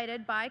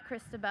highlighted by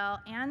Christabel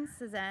and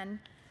Cezanne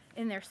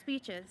in their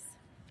speeches.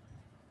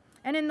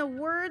 And in the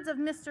words of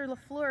Mr.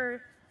 LaFleur,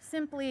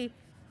 simply,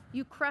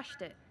 you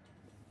crushed it,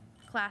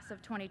 class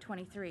of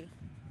 2023.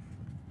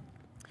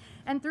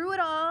 And through it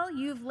all,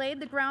 you've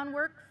laid the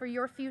groundwork for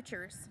your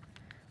futures.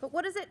 But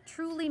what does it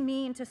truly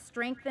mean to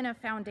strengthen a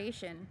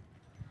foundation?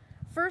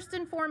 First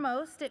and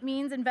foremost, it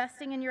means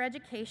investing in your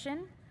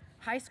education.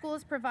 High school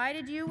has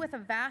provided you with a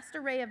vast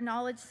array of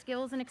knowledge,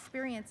 skills, and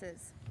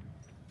experiences.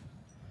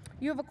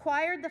 You have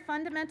acquired the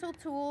fundamental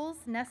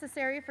tools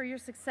necessary for your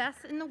success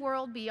in the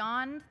world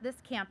beyond this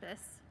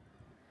campus.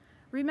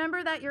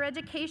 Remember that your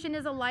education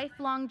is a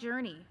lifelong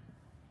journey,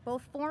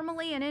 both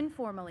formally and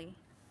informally.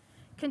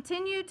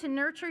 Continue to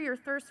nurture your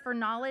thirst for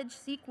knowledge,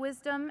 seek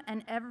wisdom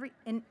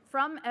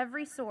from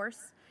every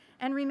source,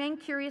 and remain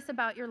curious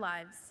about your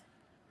lives.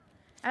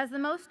 As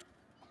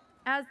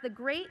the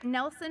great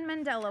Nelson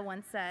Mandela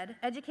once said,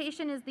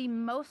 education is the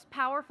most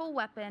powerful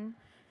weapon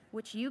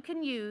which you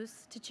can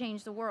use to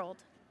change the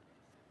world.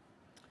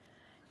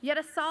 Yet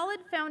a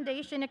solid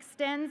foundation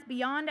extends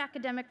beyond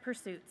academic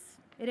pursuits.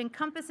 It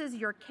encompasses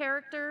your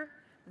character,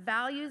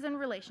 values, and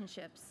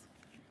relationships.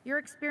 Your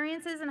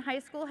experiences in high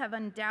school have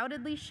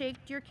undoubtedly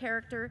shaped your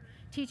character,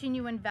 teaching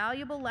you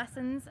invaluable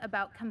lessons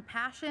about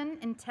compassion,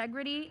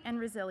 integrity, and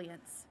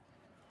resilience.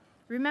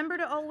 Remember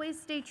to always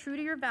stay true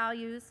to your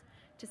values,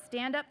 to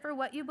stand up for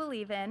what you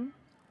believe in,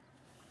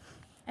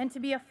 and to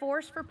be a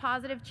force for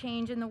positive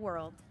change in the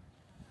world.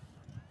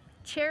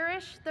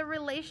 Cherish the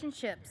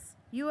relationships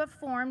you have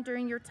formed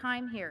during your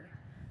time here,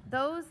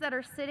 those that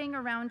are sitting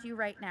around you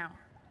right now.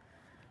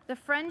 The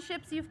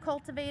friendships you've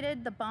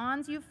cultivated, the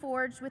bonds you've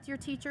forged with your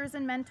teachers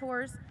and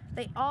mentors,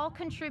 they all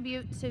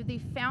contribute to the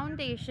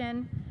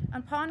foundation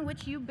upon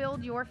which you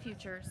build your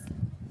futures.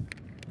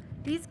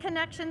 These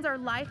connections are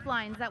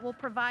lifelines that will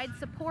provide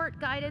support,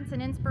 guidance,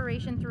 and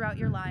inspiration throughout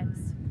your lives.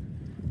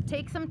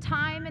 Take some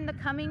time in the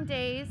coming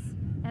days,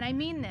 and I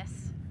mean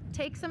this,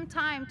 take some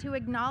time to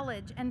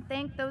acknowledge and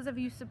thank those that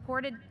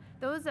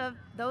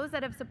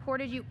have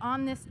supported you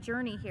on this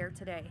journey here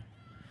today.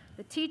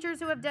 The teachers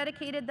who have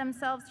dedicated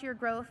themselves to your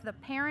growth, the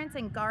parents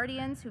and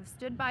guardians who've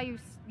stood by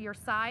your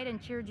side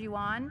and cheered you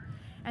on,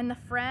 and the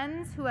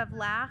friends who have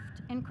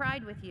laughed and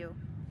cried with you.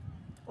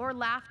 or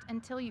laughed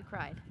until you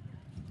cried.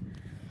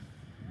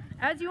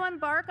 As you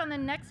embark on the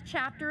next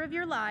chapter of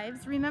your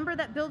lives, remember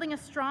that building a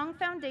strong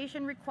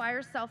foundation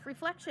requires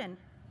self-reflection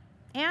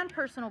and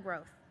personal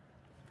growth.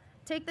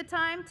 Take the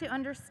time to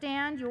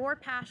understand your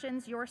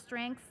passions, your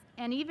strengths,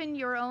 and even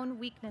your own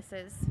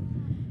weaknesses.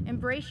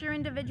 Embrace your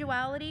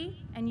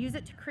individuality and use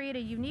it to create a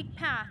unique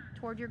path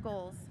toward your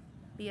goals.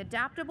 Be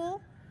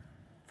adaptable,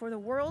 for the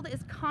world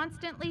is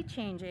constantly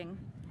changing.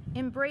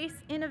 Embrace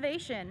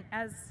innovation,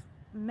 as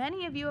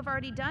many of you have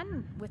already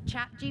done with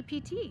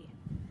ChatGPT.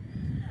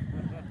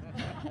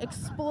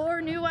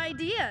 Explore new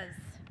ideas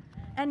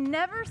and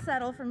never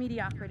settle for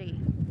mediocrity.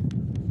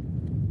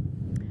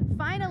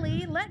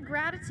 Finally, let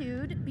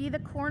gratitude be the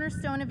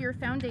cornerstone of your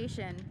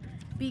foundation.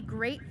 Be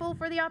grateful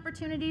for the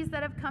opportunities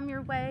that have come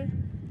your way,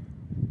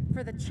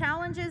 for the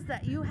challenges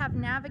that you have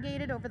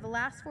navigated over the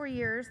last 4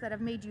 years that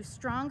have made you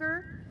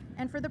stronger,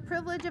 and for the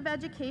privilege of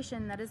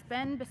education that has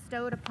been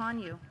bestowed upon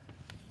you.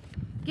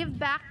 Give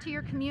back to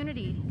your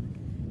community,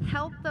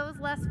 help those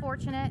less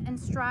fortunate, and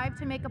strive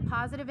to make a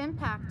positive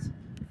impact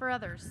for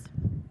others.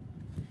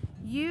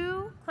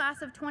 You,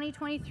 class of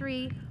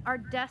 2023, are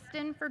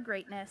destined for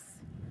greatness.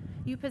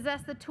 You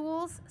possess the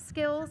tools,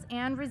 skills,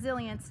 and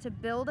resilience to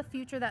build a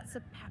future that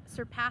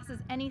surpasses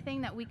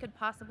anything that we could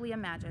possibly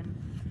imagine.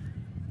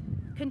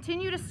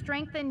 Continue to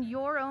strengthen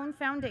your own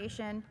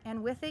foundation,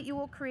 and with it you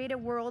will create a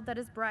world that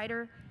is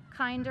brighter,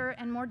 kinder,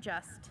 and more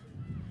just.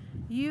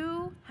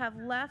 You have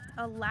left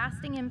a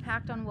lasting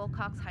impact on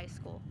Wilcox High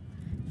School.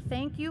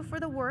 Thank you for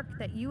the work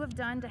that you have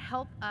done to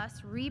help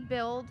us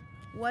rebuild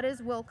what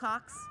is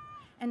Wilcox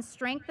and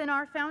strengthen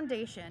our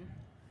foundation.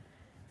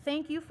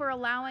 Thank you for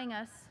allowing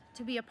us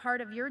to be a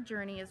part of your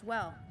journey as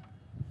well.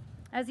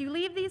 As you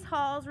leave these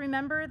halls,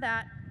 remember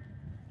that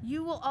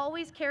you will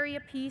always carry a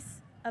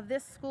piece of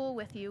this school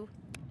with you.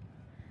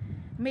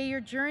 May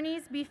your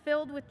journeys be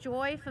filled with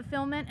joy,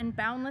 fulfillment, and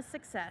boundless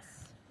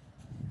success.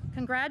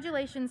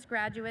 Congratulations,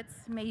 graduates.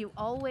 May you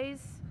always,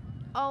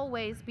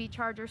 always be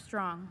Charger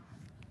strong.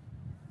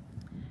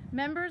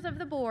 Members of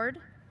the board,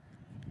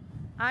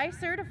 I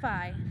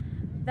certify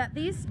that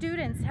these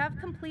students have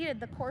completed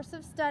the course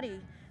of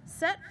study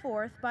set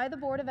forth by the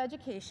Board of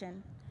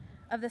Education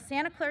of the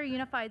Santa Clara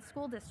Unified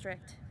School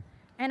District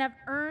and have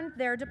earned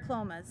their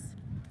diplomas.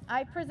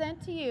 I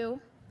present to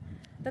you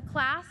the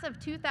class of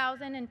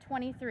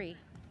 2023.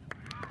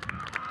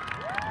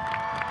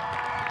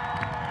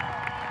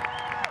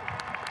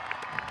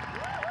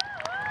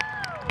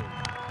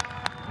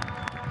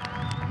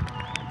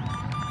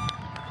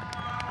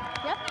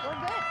 Yep, we're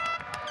good.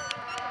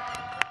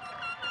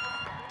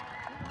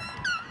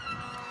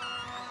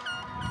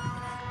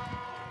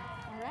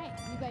 All right,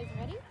 you guys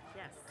ready?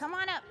 Yes. Come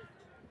on up.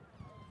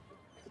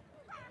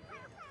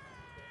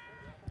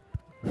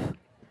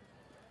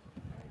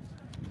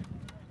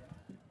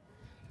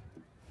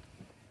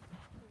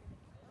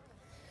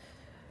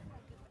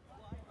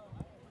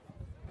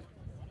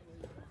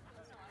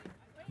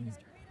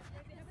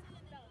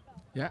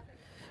 Yeah.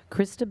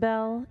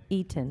 Christabel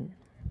Eaton.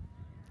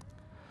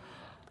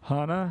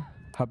 Hana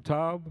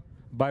Habtab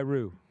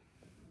Bairu.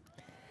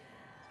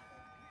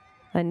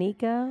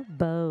 Anika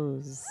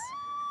Bose.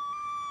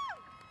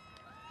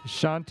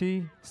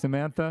 Shanti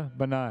Samantha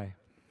Banai.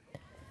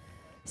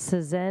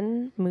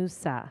 Suzen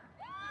Musa.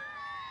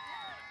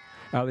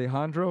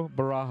 Alejandro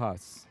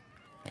Barajas.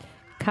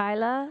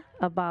 Kyla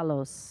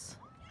Abalos.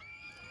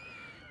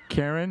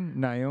 Karen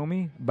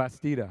Naomi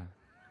Bastida.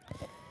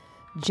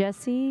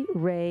 Jesse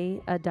Ray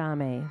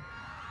Adame.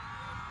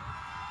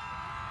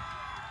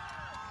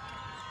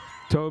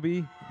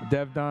 Toby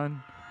Devdon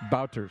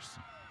Bouters.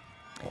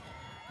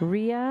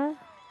 Ria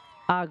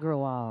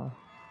Agrawal.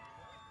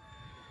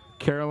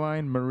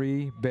 Caroline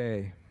Marie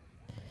Bay.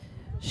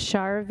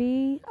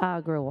 Sharvi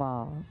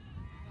Agrawal.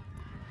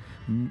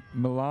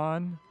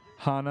 Milan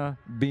Hannah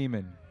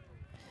Beeman.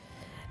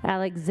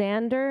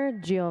 Alexander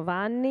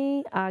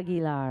Giovanni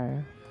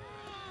Aguilar.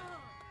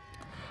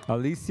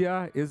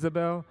 Alicia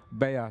Isabel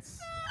Beas.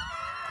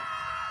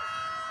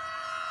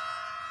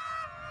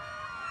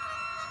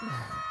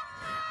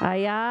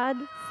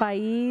 Ayad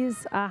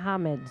Faiz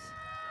Ahmed.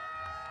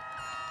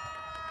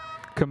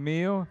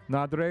 Camille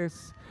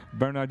Nadres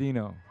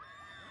Bernardino.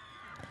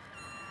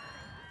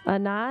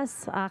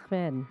 Anas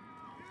Ahmed.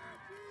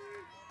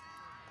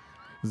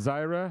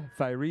 Zaira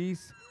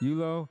Thyreese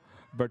Yulo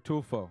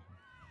Bertulfo.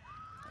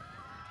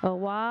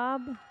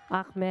 Awab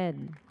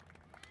Ahmed.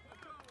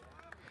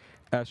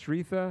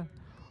 Ashritha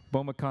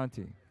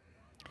Bomakanti.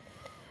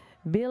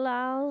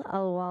 Bilal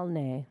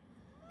Alwalne.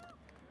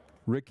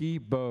 Ricky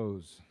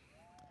Bose.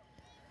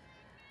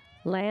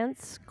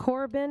 Lance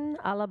Corbin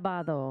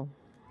Alabado.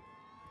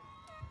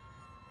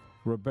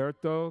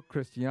 Roberto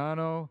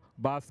Cristiano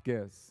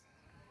Vasquez.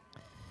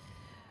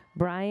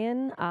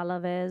 Brian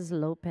Alaves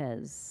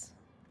Lopez.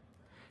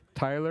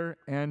 Tyler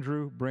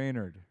Andrew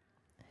Brainerd.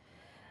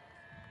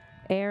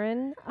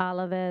 Aaron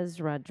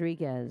Alaves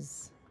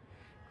Rodriguez.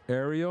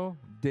 Ariel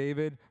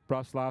David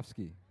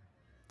Broslovsky.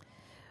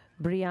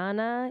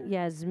 Brianna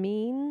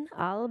Yasmin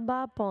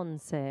Alba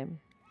Ponce.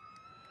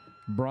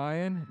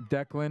 Brian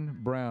Declan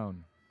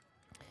Brown.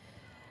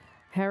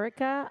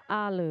 Herika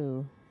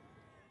Alu.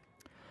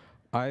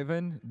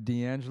 Ivan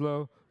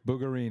D'Angelo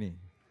Bugarini.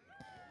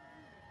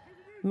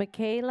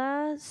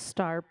 Michaela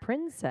Star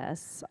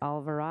Princess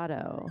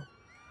Alvarado.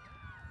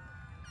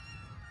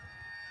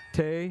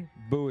 Tay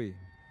Bowie.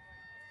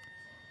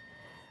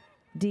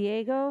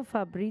 Diego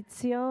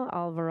Fabrizio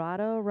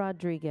Alvarado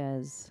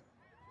Rodriguez.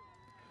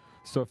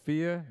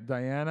 Sofia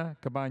Diana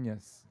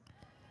Cabañas.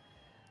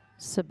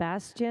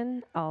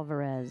 Sebastian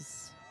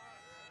Alvarez.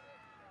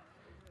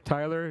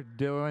 Tyler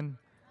Dylan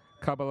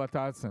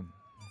Kabalatadson.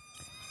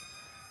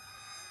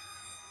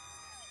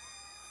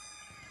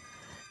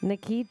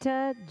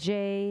 Nikita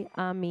J.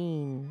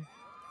 Amin.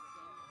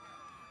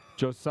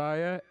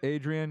 Josiah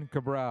Adrian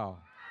Cabral.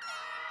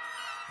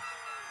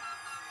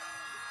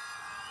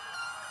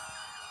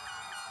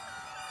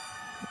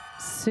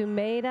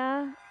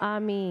 Sumeda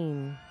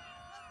Amin.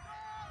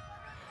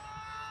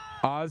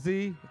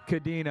 Ozzy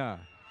Kadena.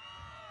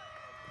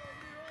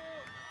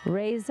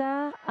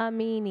 Reza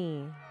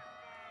Amini.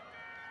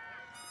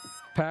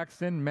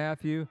 Paxton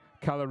Matthew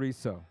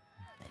Calariso.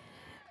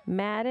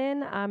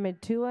 Madden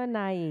Amitua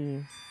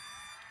Nai.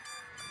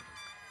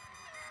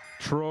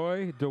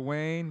 Troy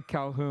Dwayne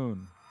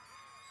Calhoun.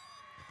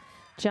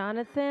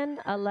 Jonathan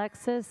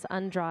Alexis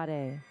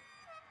Andrade.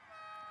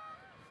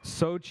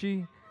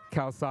 Sochi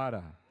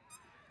Calzada.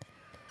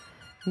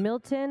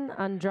 Milton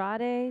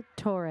Andrade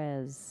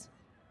Torres.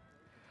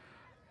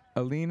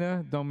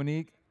 Alina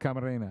Dominique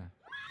Camarena.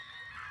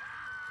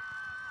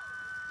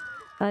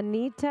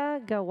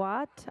 Anita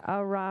Gawat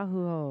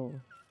Arahuho.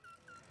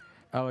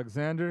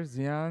 Alexander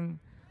Ziang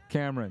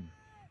Cameron.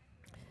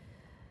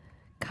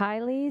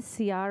 Kylie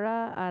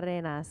Ciara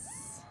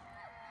Arenas.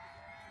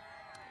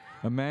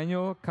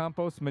 Emmanuel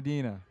Campos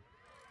Medina.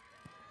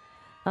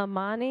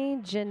 Amani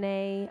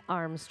Janae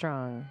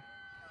Armstrong.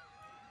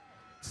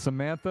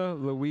 Samantha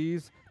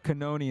Louise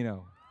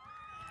Canonino.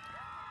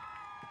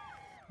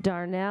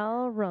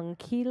 Darnell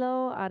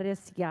Ronquillo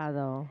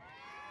Arriesgado.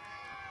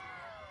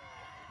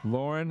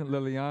 Lauren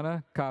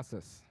Liliana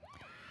Casas.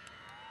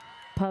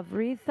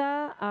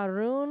 Pavritha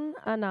Arun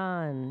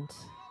Anand.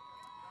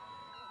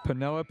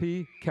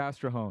 Penelope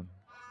Castrojón.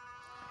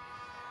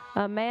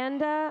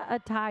 Amanda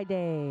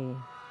Ataide.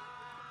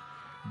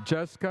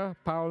 Jessica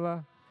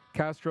Paula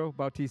Castro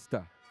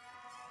Bautista.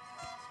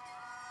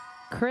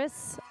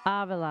 Chris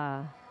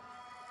Avila.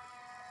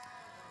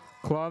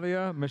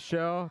 Claudia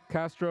Michelle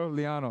Castro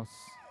Llanos.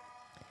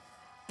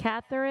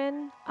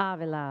 Catherine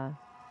Avila.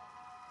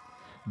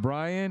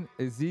 Brian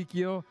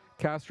Ezekiel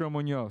Castro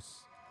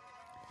Munoz.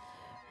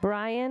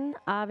 Brian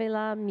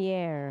Avila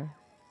Mier.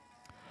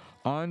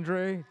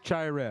 Andre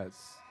Chairez.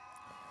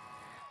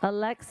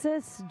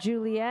 Alexis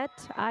Juliet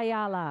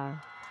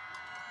Ayala.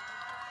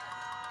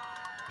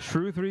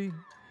 Shruthri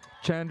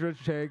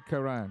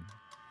Chandrasekharan.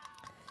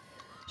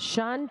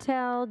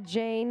 Chantel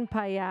Jane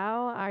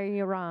Payao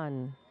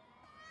Ayran.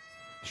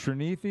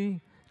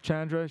 Srinithi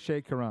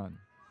Chandrasekharan.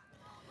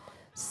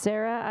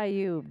 Sarah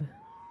Ayub.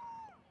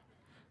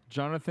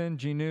 Jonathan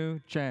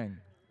Jinu Chang.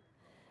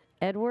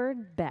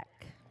 Edward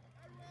Beck.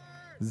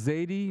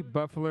 Zadie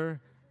Buffler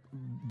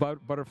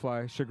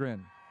Butterfly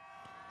Chagrin.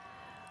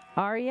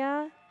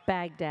 Arya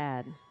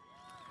Baghdad.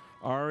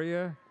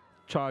 Arya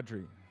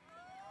Chaudhry.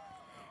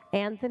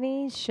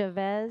 Anthony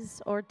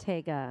Chavez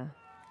Ortega.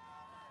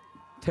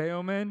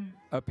 Teoman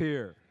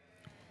Apir.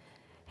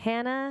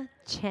 Hannah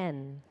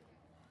Chen.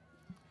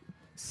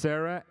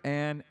 Sarah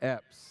Ann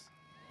Epps.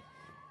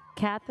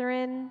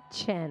 Catherine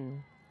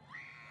Chen.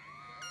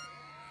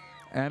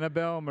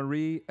 Annabelle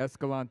Marie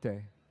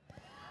Escalante.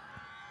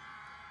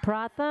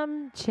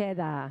 Pratham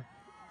Cheda.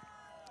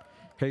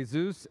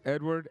 Jesus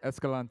Edward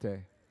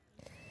Escalante.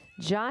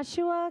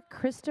 Joshua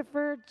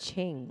Christopher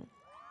Ching.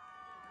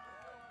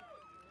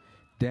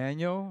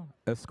 Daniel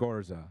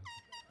Escorza.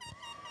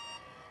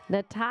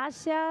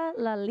 Natasha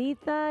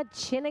Lalitha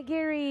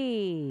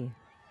Chinagiri.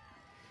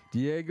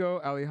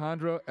 Diego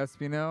Alejandro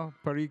Espinel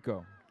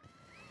Perico.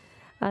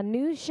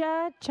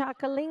 Anusha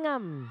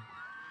Chakalingam.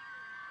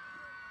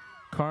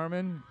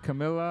 Carmen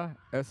Camila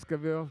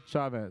Esquivel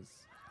Chavez.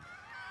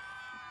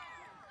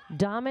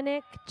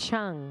 Dominic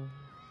Chung.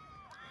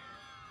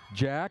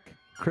 Jack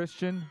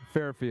Christian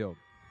Fairfield.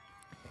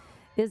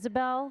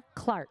 Isabel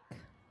Clark.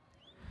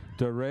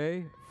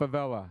 DeRay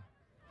Favela.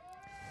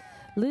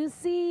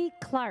 Lucy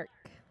Clark.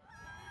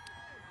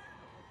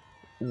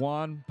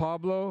 Juan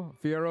Pablo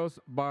Fierros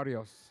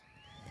Barrios.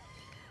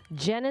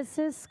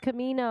 Genesis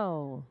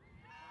Camino.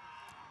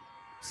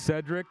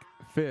 Cedric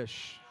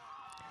Fish.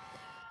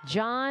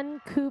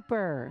 John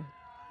Cooper.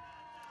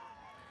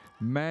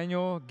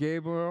 Manuel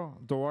Gabriel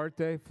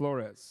Duarte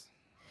Flores.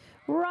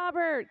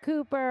 Robert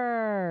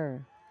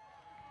Cooper.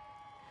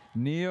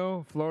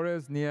 Neo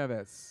Flores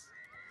Nieves.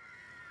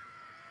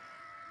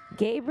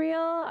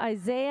 Gabriel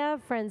Isaiah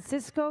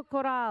Francisco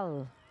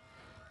Corral.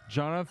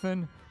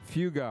 Jonathan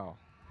Fugao.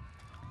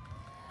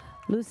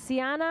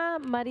 Luciana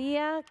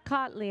Maria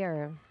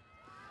Kotlier.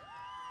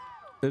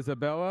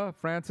 Isabella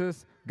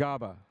Francis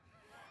Gaba.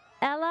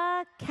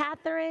 Ella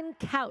Catherine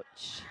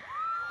Couch.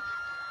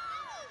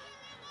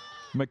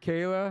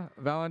 Michaela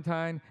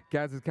Valentine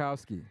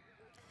Gazikowski.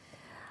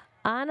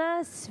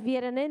 Anna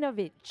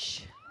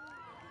Svieraninovich.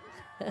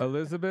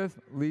 Elizabeth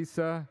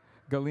Lisa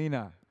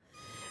Galina.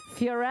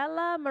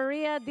 Fiorella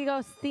Maria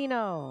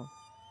D'Agostino.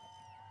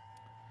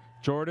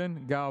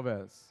 Jordan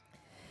Galvez.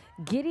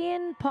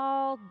 Gideon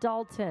Paul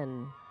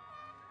Dalton.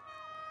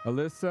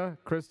 Alyssa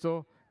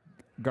Crystal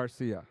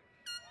Garcia.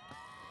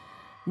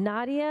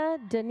 Nadia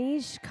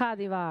Danish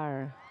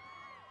Kadivar.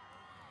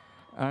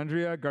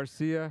 Andrea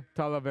Garcia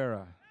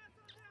Talavera.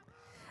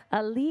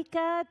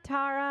 Alika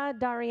Tara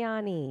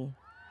Dariani.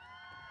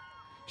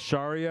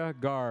 Sharia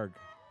Garg.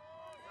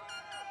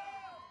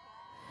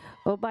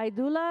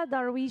 Obaidullah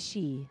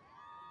Darwishi.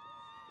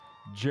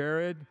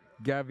 Jared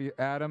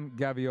Adam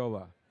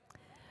Gaviola.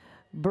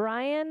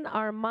 Brian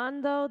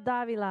Armando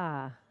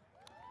Davila.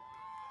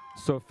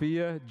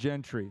 Sophia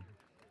Gentry.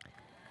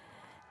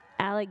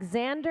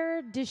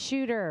 Alexander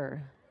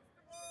DeShooter.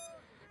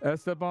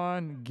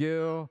 Esteban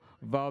Gil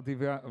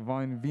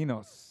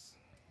Valdivinos.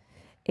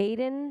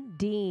 Aiden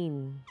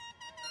Dean.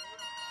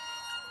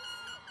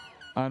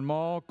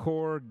 Anmal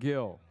Kaur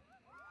Gill.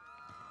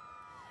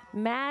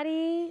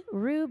 Maddie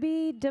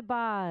Ruby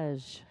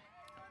DeBaj.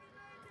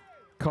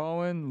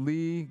 Colin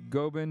Lee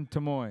Gobin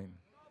Tamoyne.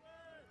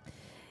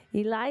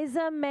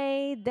 Eliza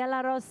May De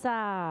La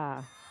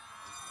Rosa.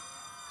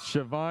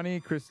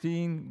 Shivani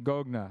Christine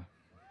Gogna.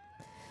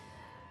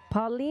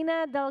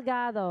 Paulina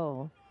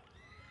Delgado.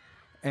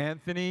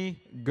 Anthony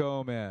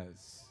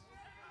Gomez.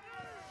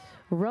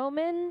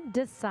 Roman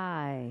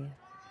Desai.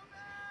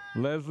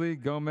 Leslie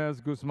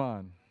Gomez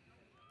Guzman.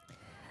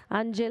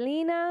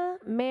 Angelina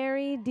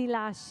Mary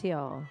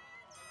DiLacio.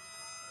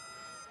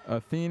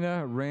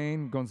 Athena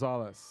Rain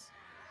Gonzalez.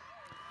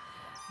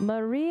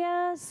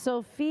 Maria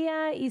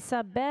Sofia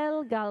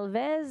Isabel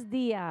Galvez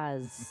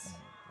Diaz.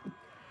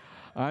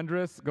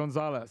 Andres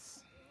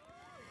Gonzalez.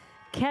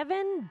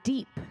 Kevin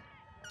Deep.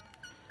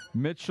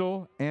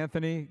 Mitchell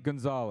Anthony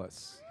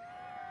Gonzalez.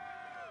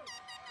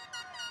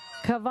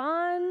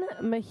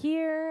 Kavan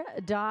Mahir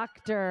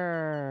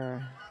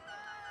Doctor.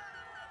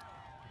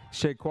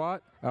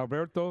 Shequat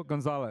Alberto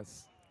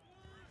Gonzalez.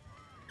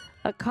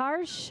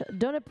 Akarsh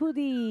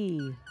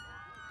Donapudi.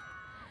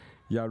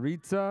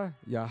 Yaritza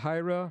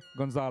Yahaira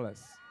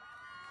Gonzalez.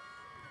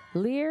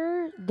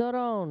 Lear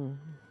Doron.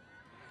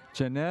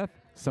 Janeth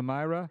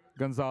Samira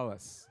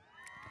Gonzalez.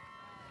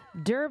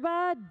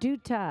 Durba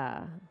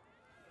Duta.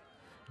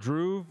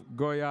 Dhruv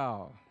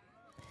Goyal.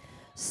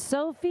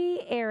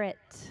 Sophie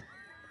Errett.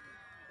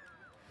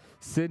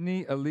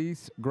 Sydney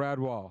Elise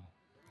Gradwall.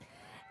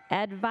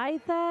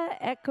 Advaitha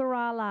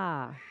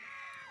Ekarala.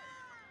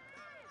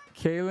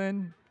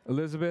 Kaylin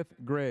Elizabeth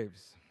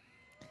Graves.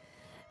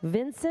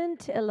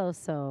 Vincent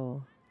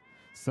Iloso.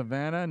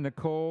 Savannah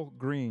Nicole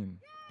Green.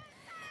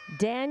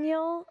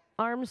 Daniel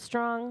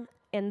Armstrong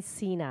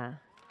Encina.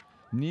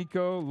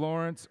 Nico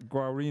Lawrence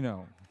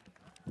Guarino.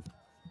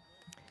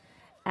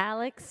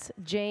 Alex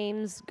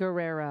James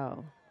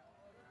Guerrero.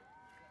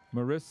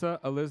 Marissa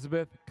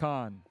Elizabeth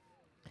Khan.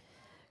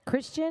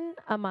 Christian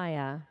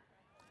Amaya.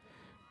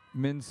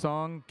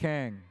 Minsong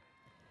Kang.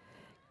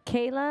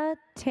 Kayla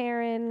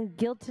Taryn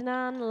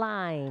Giltanon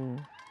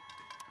Line.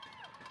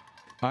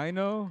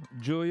 Aino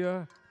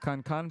Julia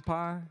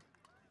Kankanpa.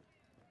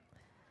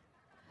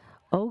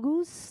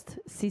 Auguste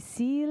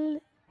Cecile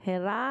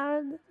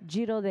Gerard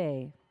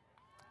Giraudet.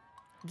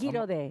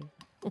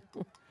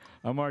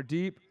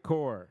 Amardeep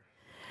Kaur.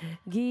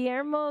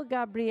 Guillermo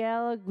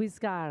Gabriel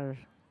Guiscar.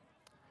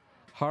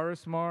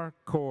 Harismar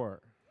Kaur.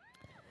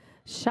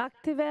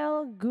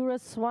 Shaktivel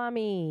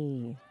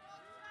Guraswamy.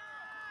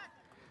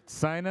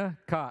 Sina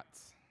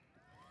Kotz.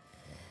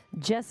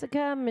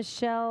 Jessica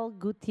Michelle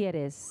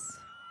Gutierrez.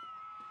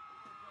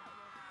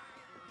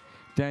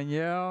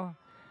 Danielle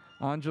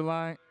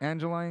Angeline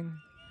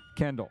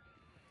Kendall.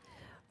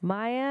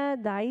 Maya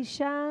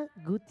Daisha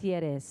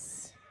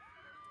Gutierrez.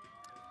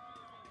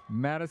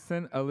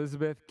 Madison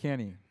Elizabeth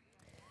Kenny.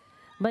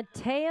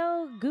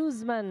 Mateo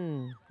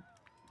Guzman.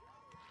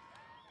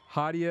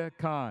 Hadia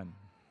Khan.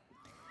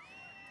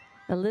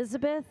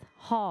 Elizabeth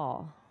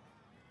Hall.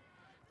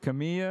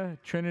 Camilla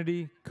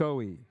Trinity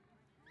Coe.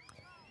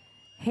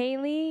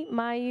 Haley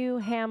Mayu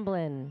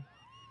Hamblin.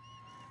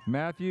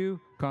 Matthew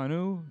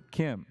Kanu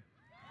Kim.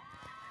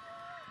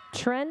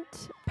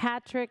 Trent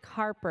Patrick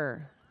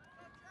Harper.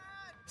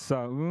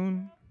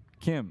 Saun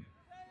Kim.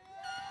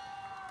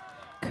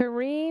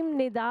 Kareem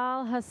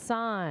Nidal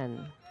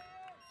Hassan.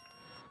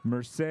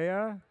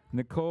 Mercea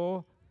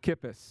Nicole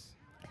Kippis.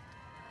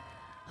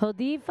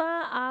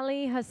 Hodifa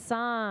Ali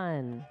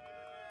Hassan.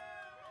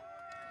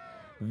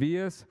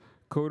 Vias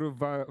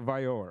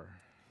Koduvayor.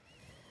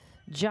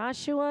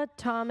 Joshua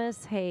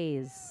Thomas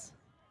Hayes.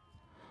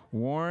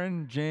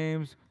 Warren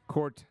James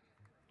Court.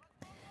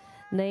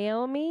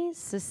 Naomi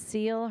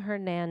Cecile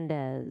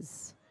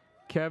Hernandez.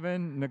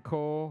 Kevin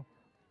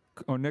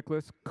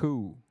Nicholas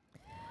Koo.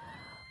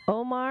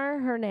 Omar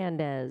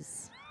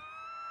Hernandez.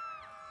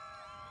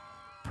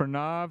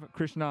 Pranav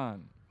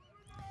Krishnan.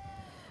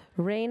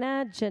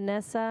 Reina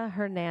Janessa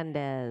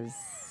Hernandez.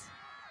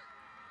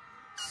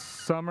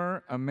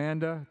 Summer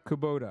Amanda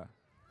Kubota.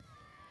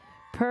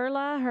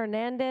 Perla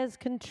Hernandez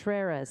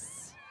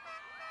Contreras.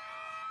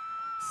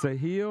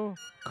 Sahil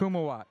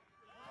Kumawat.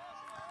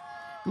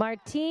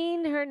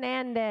 Martine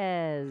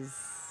Hernandez.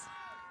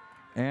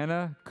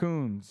 Anna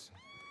Coons.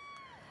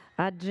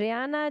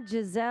 Adriana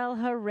Giselle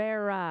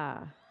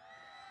Herrera.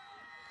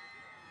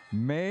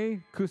 May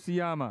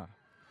Kusiyama.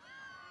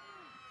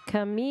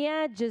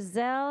 Camilla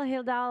Giselle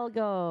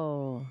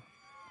Hidalgo.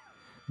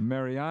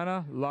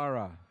 Mariana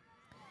Lara.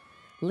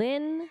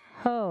 Lynn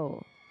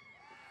Ho.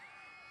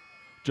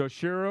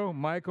 Joshiro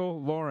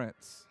Michael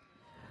Lawrence.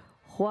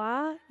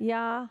 Hua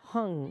Ya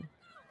Hung.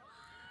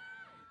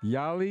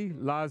 Yali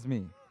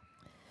Lazmi.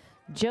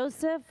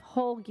 Joseph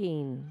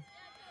Holguin.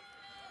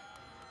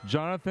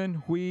 Jonathan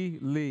Hui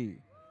Lee.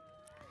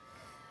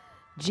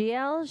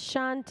 Giel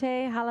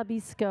Shante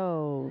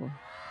Halabisco.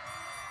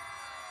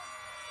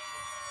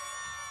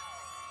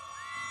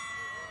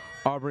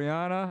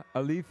 Aubriana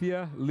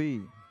Alethea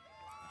Lee.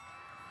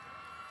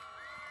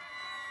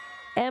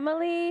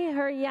 Emily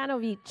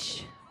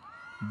Heryanovich.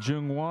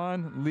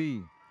 Jungwon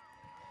Lee.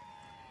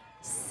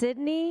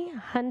 Sydney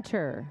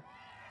Hunter.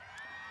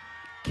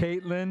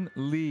 Caitlin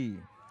Lee.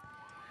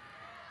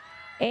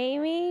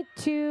 Amy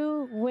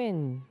Tu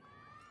Win.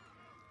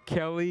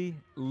 Kelly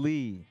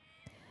Lee.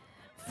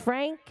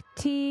 Frank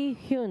T.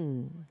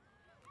 Hyun.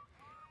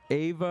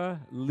 Ava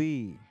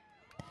Lee.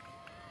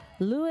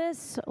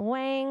 Louis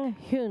Wang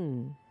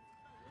Hyun.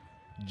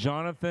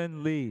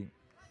 Jonathan Lee.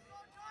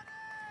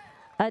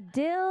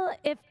 Adil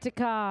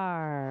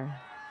Iftikhar.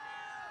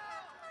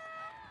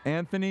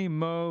 Anthony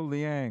Mo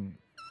Liang.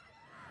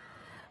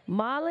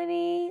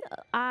 Malini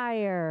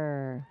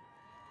Iyer.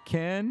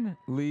 Ken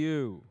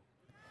Liu.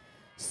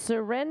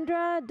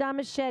 Surendra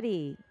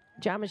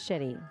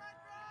Jamachetti.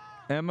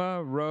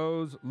 Emma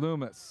Rose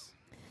Loomis.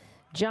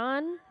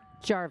 John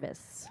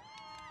Jarvis.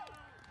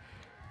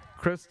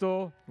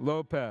 Crystal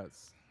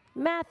Lopez.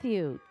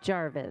 Matthew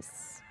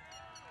Jarvis.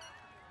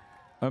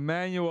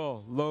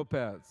 Emmanuel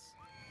Lopez.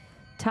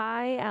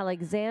 Ty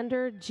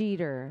Alexander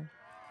Jeter.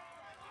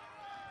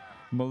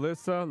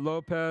 Melissa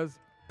Lopez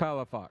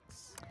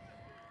Palafox.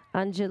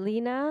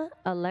 Angelina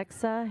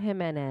Alexa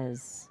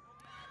Jimenez.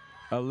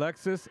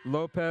 Alexis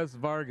Lopez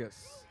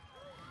Vargas.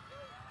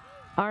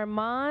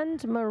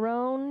 Armand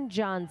Marone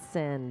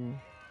Johnson.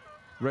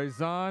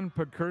 Rezan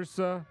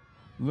Pacursa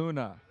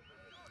Luna.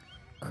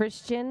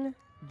 Christian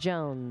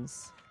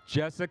Jones.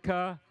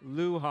 Jessica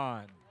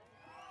Lujan.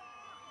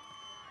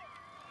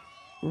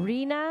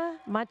 Rina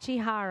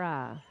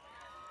Machihara.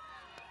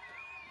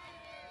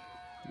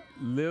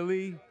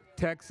 Lily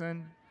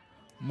Texan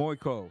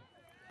Moiko.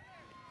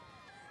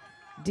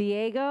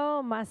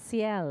 Diego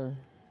Maciel.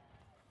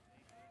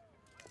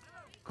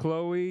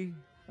 Chloe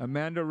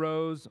Amanda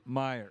Rose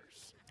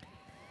Myers.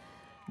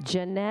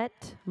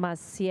 Jeanette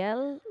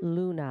Maciel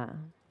Luna.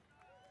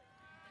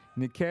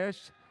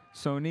 Nikesh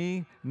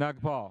Soni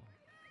Nagpal.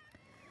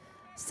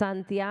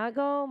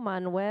 Santiago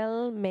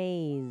Manuel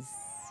Mays.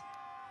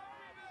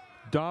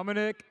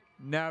 Dominic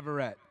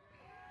Navarrete.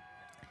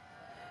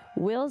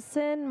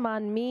 Wilson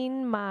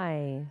Manmin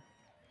Mai.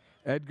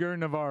 Edgar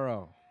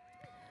Navarro.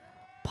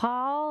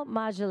 Paul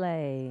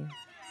Majale.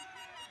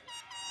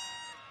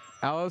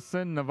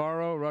 Allison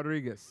Navarro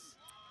Rodriguez.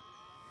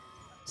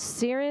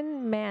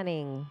 Siren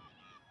Manning.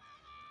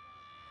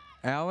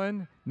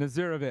 Alan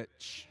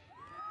Nazirovich.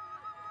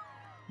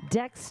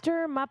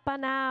 Dexter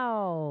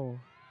Mapanao.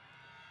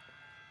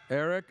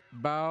 Eric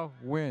Bao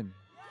Win.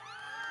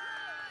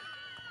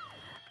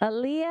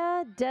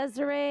 Aaliyah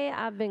Desiree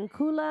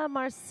Avincula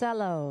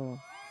Marcelo.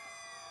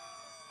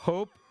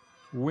 Hope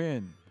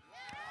Win.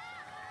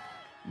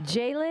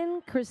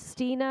 Jalen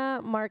Christina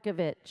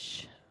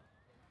Markovich.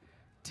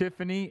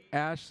 Tiffany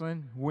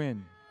Ashlyn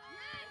Win.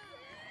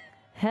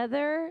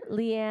 Heather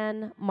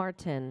Leanne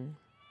Martin.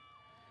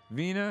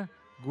 Vina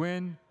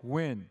Gwyn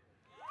Win.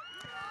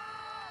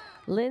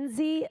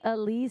 Lindsay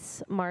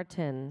Elise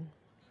Martin.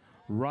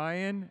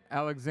 Ryan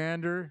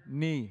Alexander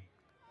Nee.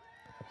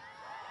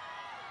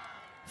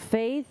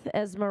 Faith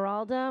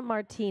Esmeralda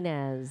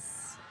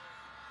Martinez.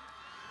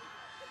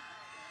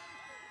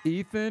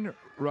 Ethan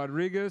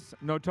Rodriguez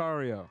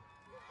Notario.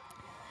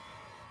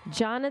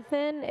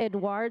 Jonathan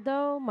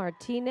Eduardo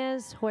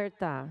Martinez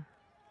Huerta.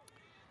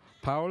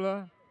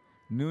 Paula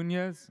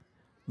Nunez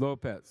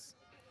Lopez.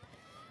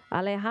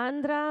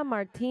 Alejandra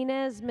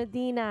Martinez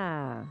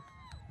Medina.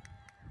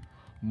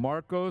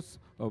 Marcos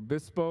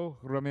Obispo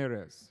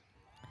Ramirez.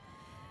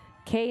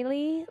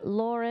 Kaylee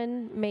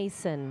Lauren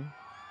Mason.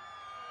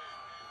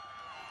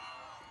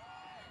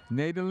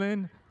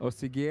 Nadalyn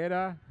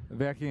Osiguera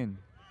Vechin.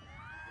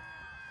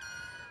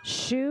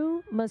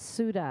 Shu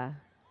Masuda.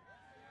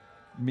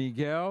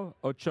 Miguel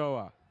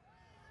Ochoa.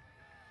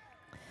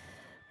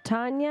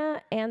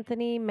 Tanya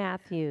Anthony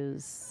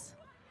Matthews.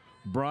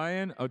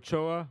 Brian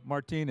Ochoa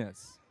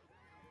Martinez.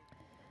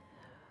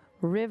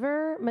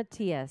 River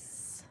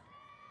Matias.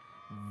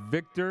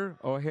 Victor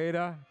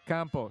Ojeda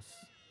Campos.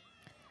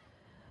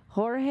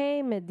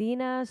 Jorge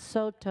Medina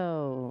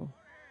Soto.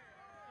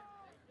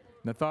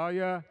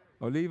 Natalia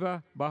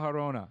Oliva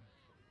Bajarona.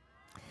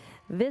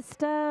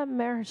 Vista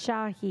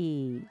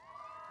Mershahi.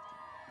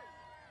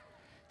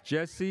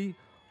 Jesse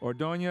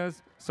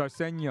Ordonez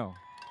Sarceño.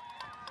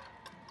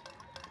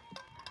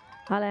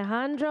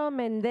 Alejandro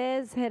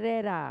Mendez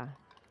Herrera.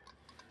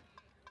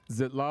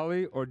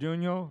 Zitlali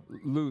Orduño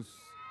Luz.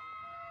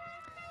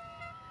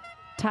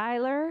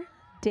 Tyler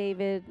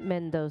David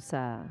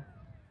Mendoza.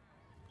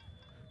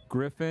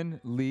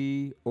 Griffin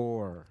Lee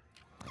Orr.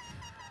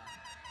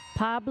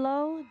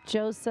 Pablo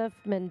Joseph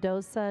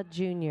Mendoza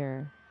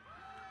Jr.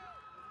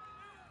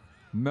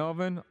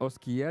 Melvin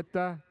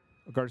Osquieta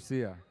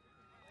Garcia.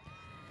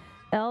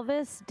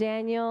 Elvis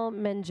Daniel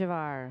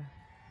Menjivar.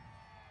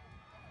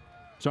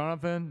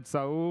 Jonathan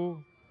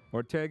Saul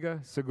Ortega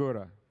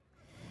Segura.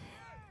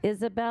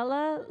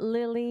 Isabella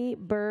Lily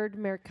Bird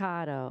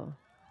Mercado.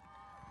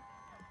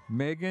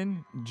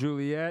 Megan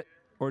Juliet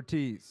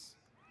Ortiz.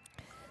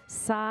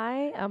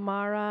 Sai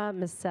Amara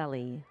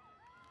Maselli.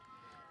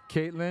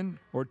 Caitlin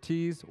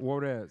Ortiz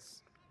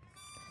Juarez.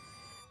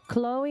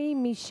 Chloe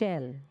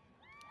Michel.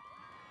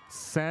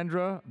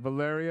 Sandra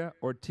Valeria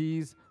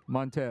Ortiz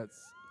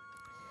Montez.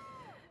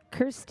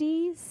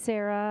 Kirsty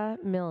Sarah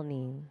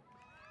Milne.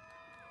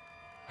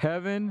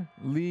 Heaven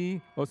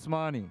Lee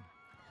Osmani.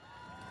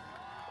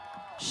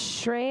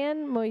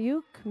 Shreyan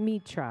Moyuk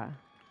Mitra.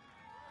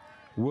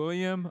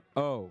 William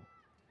O.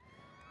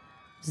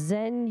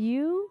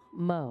 Zenyu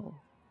Mo.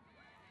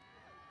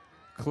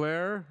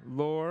 Claire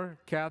Lore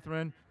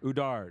Catherine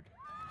Udard.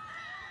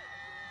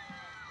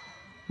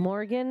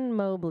 Morgan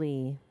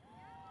Mobley.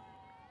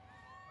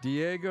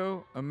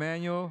 Diego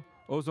Emmanuel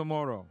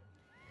Ozomoro.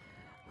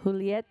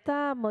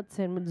 Julieta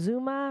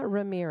Motzenzuma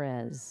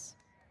Ramirez.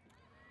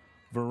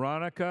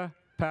 Veronica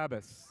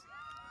Pabis.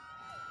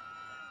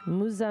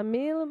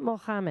 Muzamil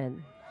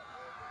Mohammed.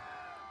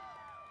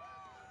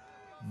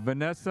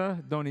 Vanessa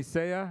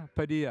Donicea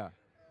Padilla.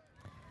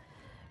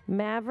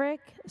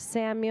 Maverick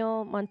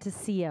Samuel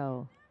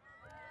Montesio.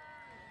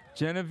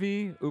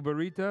 Genevieve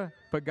Uberita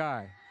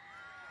Pagay.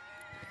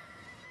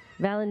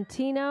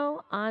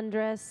 Valentino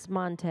Andres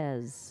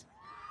Montez.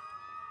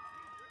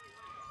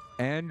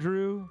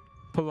 Andrew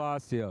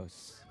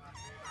Palacios.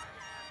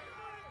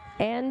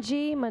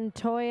 Angie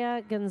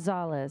Montoya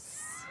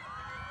Gonzalez.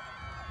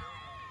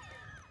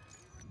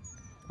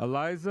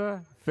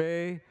 Eliza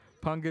Faye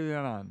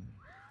Pangilinan.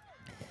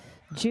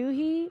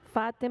 Juhi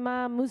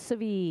Fatima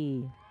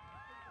Musavi.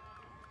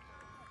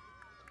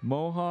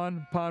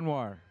 Mohan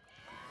Panwar.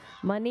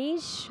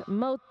 Manish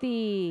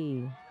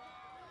Moti.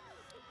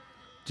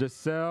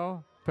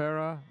 Giselle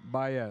Pera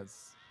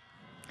Baez.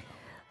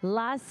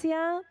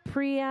 Lasya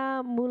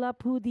Priya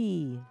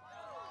Mulapudi.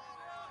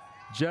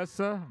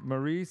 Jessa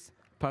Maurice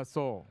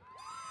Pasol.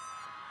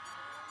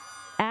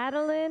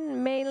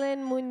 Adeline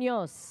Malin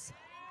Munoz.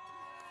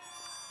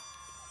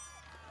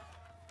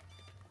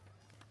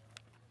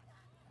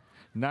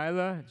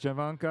 Naila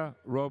Javanka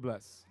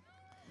Robles.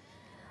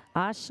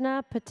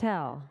 Ashna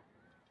Patel.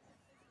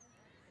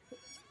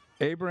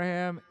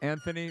 Abraham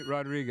Anthony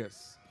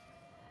Rodriguez.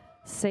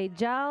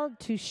 Sejal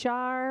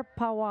Tushar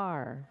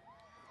Pawar.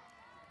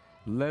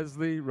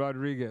 Leslie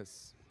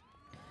Rodriguez.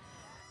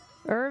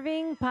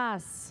 Irving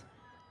Paz.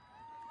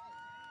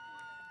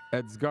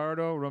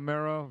 Edgardo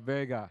Romero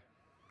Vega.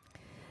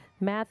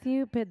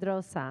 Matthew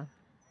Pedrosa.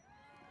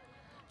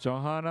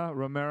 Johanna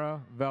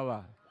Romero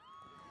Vela.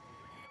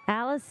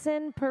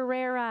 Allison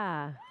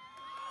Pereira.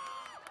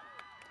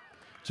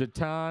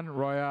 Jatan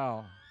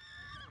Royale.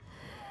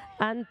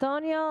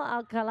 Antonio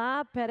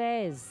Alcalá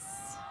Perez.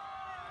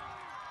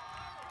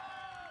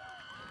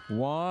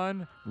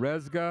 Juan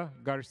Rezga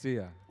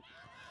Garcia.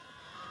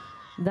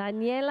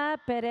 Daniela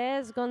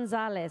Perez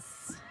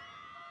Gonzalez.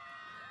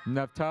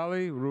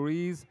 Naftali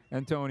Ruiz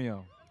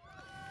Antonio.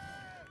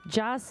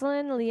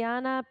 Jocelyn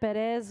Liana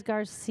Perez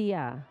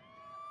Garcia.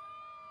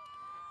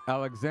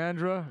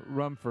 Alexandra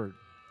Rumford.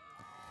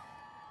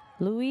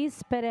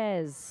 Luis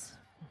Perez.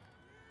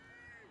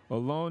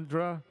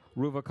 Alondra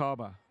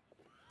Ruvacaba.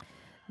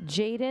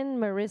 Jaden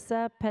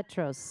Marissa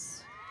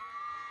Petros.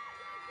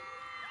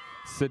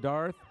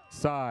 Siddharth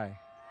Sai.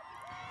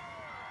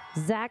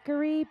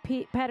 Zachary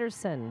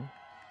Pedersen.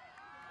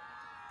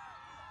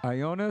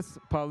 Ionis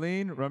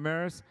Pauline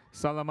Ramirez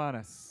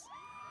Salamanes.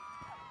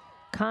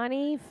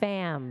 Connie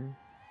Pham.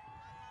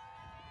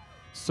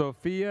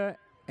 Sophia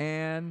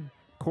Ann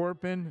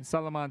Corpin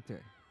Salamante.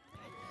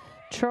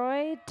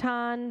 Troy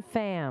Tan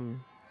Pham.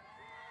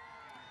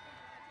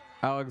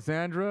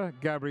 Alexandra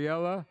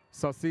Gabriela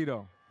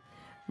Salcido.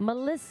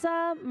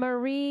 Melissa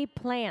Marie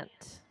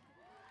Plant.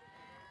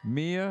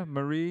 Mia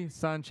Marie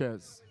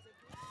Sanchez.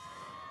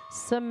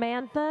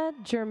 Samantha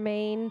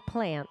Germaine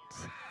Plant.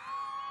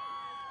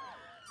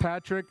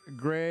 Patrick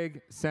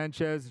Greg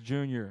Sanchez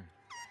Jr.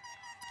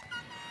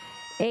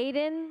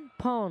 Aiden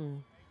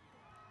Pon.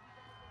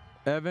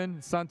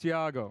 Evan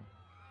Santiago.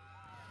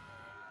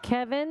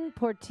 Kevin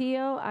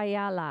Portillo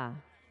Ayala.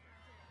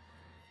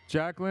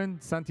 Jacqueline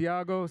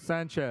Santiago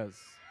Sanchez.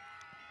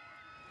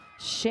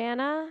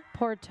 Shanna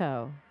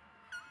Porto.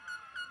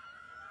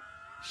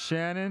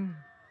 Shannon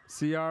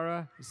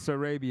Ciara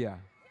Sarabia.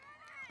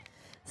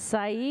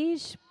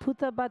 Saish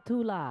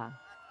Putabatula.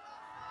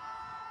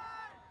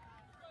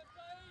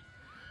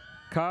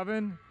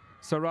 Kavan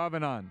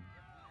Saravanan.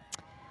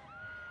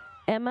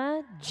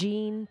 Emma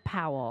Jean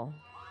Powell.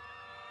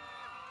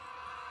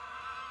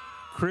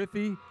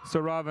 Krithi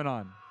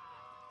Saravanan.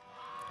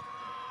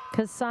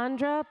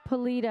 Cassandra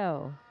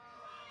Polito.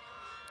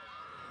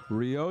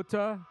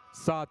 Ryota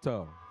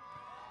Sato.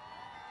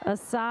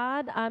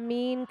 Assad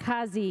Amin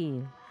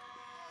Kazi.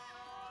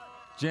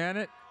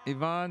 Janet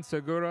Yvonne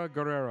Segura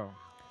Guerrero.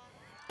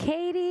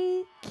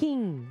 Katie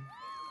King.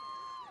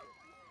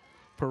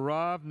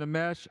 Parav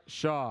Namesh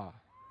Shah.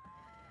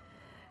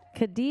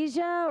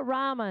 Khadija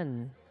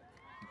Rahman.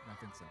 I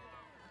think so.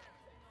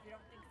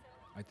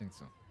 I think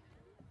so.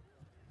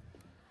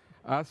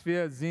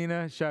 Asfia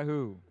Zina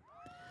Shahu.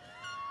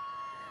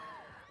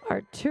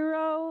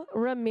 Arturo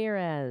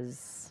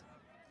Ramirez.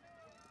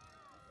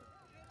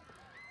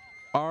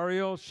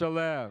 Ariel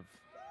Shalev.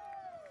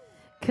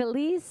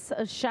 Khalees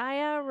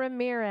Ashaya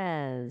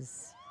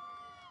Ramirez.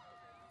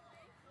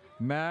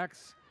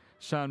 Max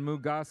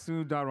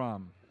Shanmugasu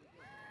Daram.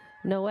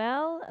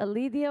 Noel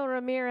Elidio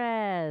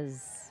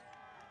Ramirez.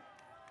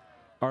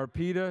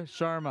 Arpita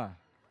Sharma.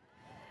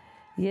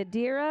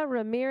 Yadira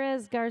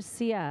Ramirez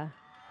Garcia.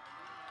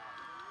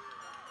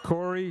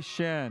 Corey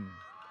Shen.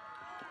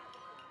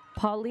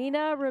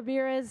 Paulina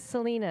Ramirez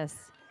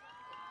Salinas.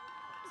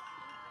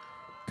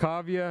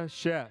 Kavya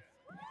Sheth.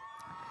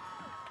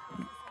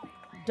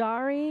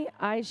 Dari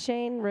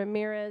Aishane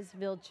Ramirez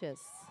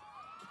Vilchis.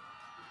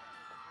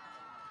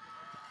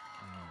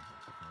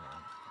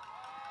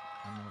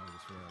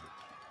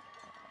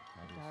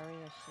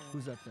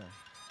 Who's up there?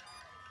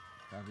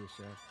 Kavya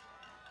Sheth.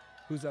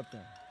 Who's up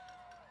there?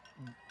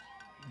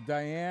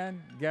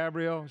 Diane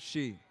Gabriel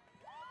She.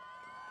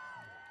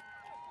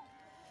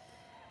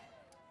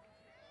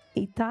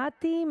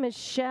 Itati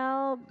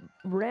Michelle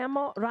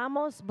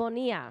Ramos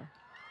Bonilla.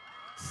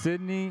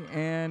 Sydney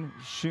Ann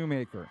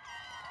Shoemaker.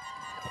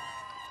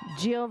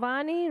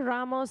 Giovanni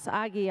Ramos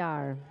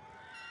Aguiar.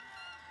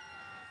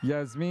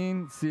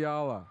 Yasmin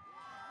Siala.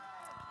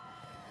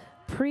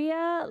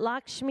 Priya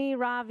Lakshmi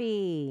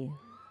Ravi.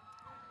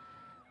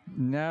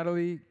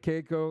 Natalie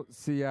Keiko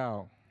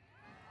Siao.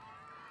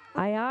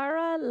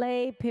 Ayara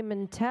Ley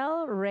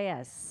Pimentel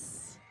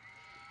Reyes.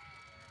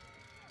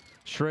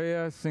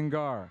 Shreya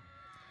Singar.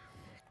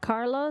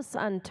 Carlos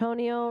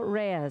Antonio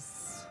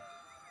Reyes.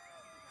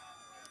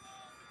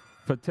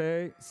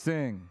 Fateh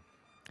Singh.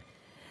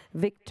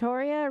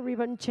 Victoria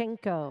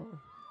Ribonchenko.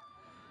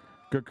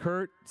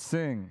 Gurkurt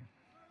Singh.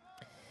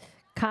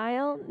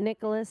 Kyle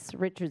Nicholas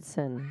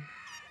Richardson.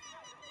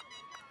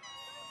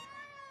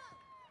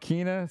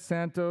 Kina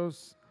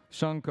Santos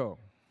Shanko.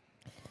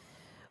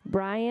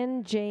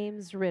 Brian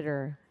James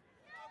Ritter.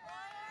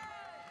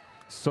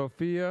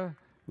 Sophia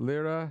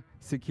Lira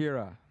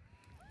Sikira.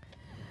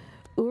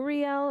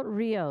 Uriel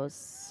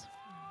Rios.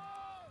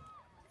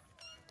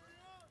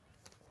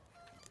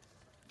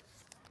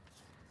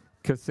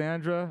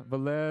 Cassandra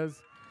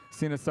Velez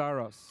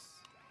Sinasaros.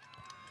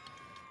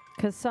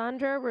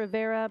 Cassandra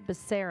Rivera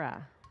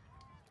Becerra.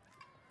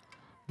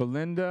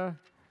 Belinda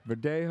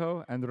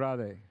Verdejo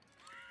Andrade.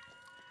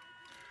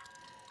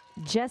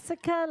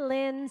 Jessica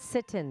Lynn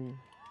Sitton.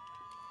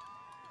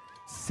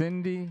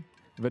 Cindy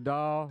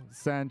Vidal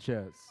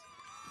Sanchez.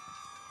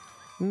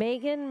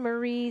 Megan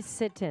Marie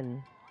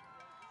Sitton.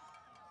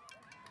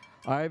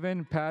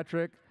 Ivan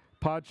Patrick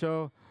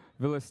Pacho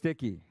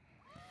Villasticki.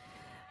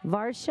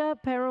 Varsha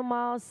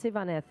Perumal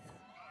Sivaneth.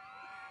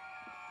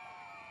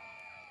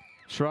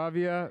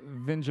 Shravya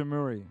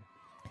Vinjamuri.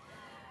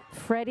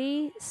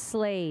 Freddie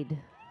Slade.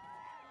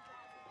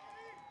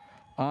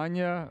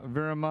 Anya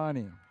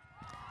Viramani.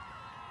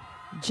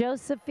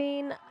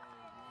 Josephine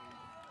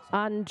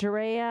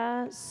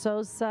Andrea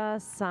Sosa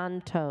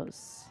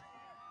Santos.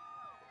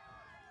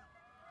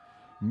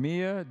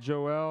 Mia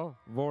Joel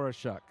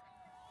Vorashuk.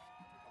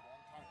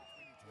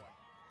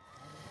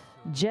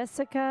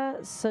 Jessica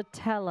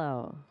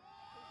Sotelo.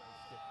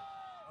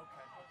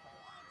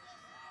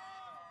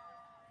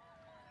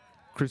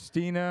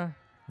 Christina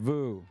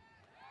Vu.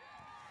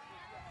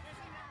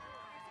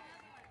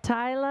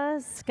 Tyla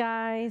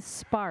Sky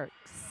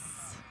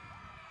Sparks.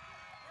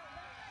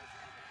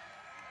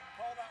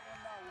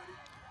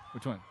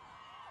 Which one?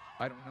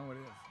 I don't know what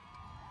it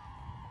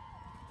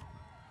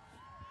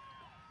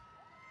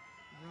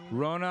is.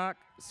 Ronak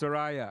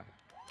Saraya.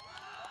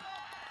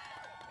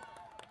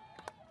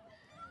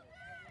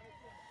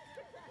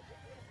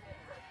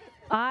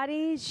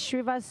 Adi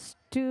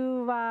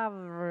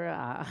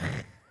Shrivastuvavra.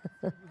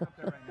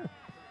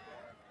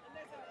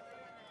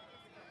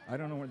 I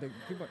don't know where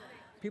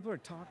people are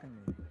talking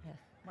to me. Yeah.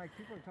 Mike,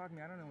 people are talking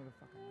to me. I don't know where the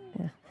fuck I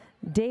am. Yeah.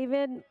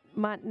 David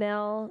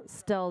Motnell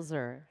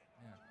Stelzer.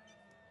 Yeah.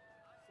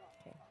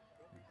 Okay.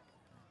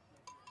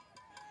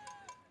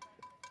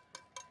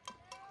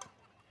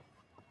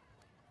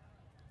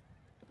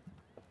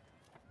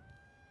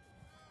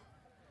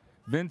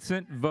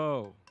 Vincent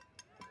Vo.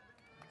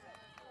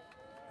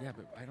 Yeah,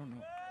 but I don't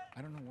know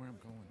where I'm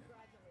going now.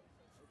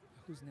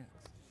 Who's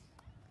next?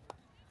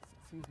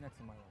 Who's next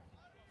in my line?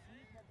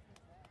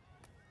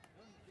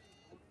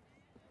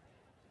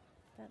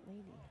 that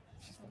lady?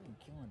 She's fucking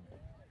killing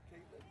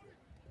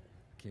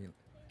me.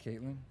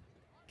 Caitlin?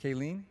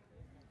 Kayleen?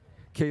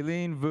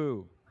 Kayleen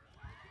Vu.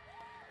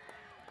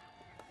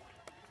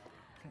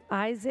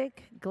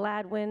 Isaac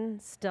Gladwin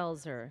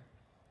Stelzer.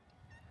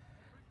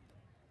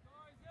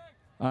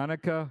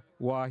 Annika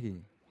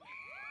Wahi.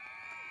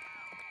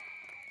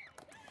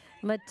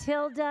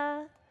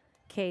 Matilda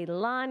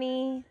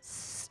Kaylani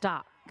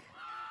Stock.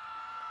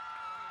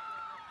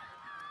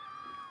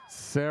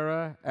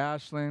 Sarah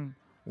Ashlyn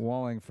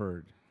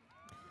Wallingford.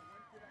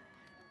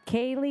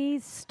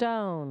 Kaylee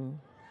Stone.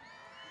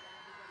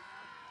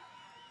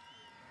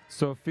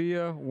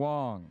 Sophia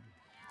Wong.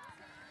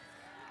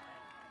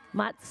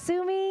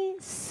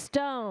 Matsumi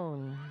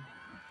Stone.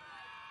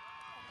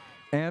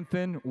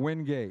 Anthony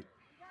Wingate.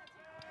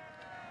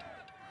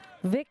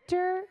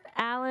 Victor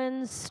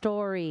Allen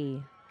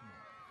Story.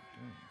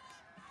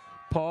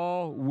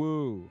 Paul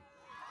Wu.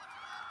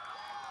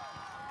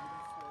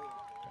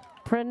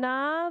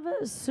 Pranav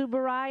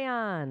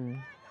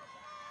Subarayan.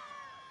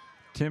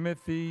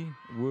 Timothy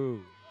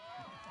Wu.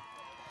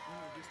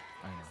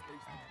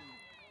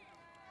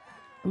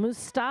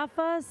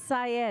 Mustafa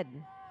Syed.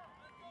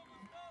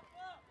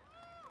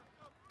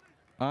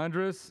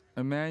 Andres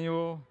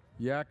Emmanuel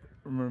Yak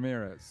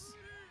Ramirez.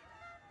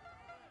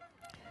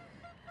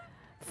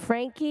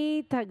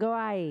 Frankie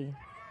Tagoai.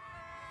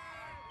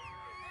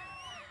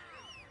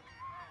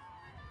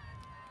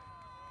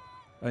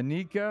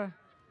 Anika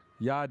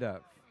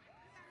Yadav.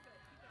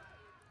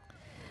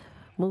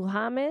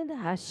 Muhammad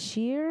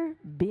Hashir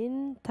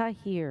bin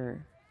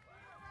Tahir.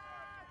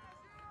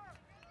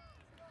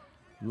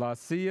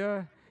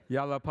 Lacia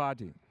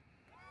Yalapati.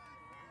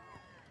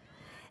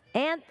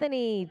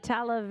 Anthony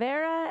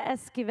Talavera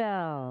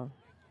Esquivel.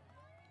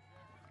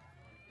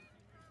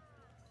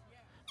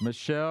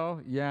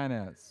 Michelle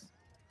Yanez.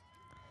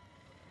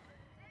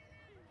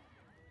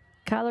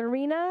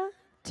 Kalarina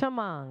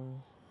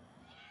Tamang.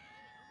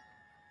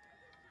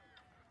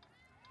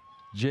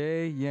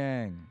 Jay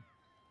Yang.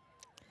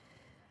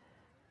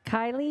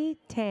 Kylie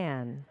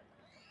Tan.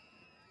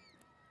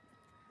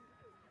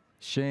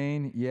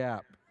 Shane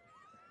Yap.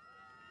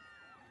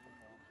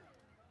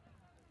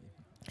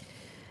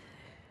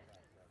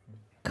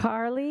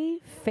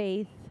 Carly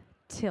Faith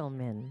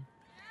Tillman.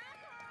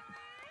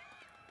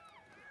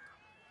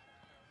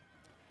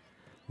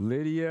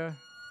 Lydia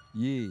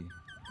Yee.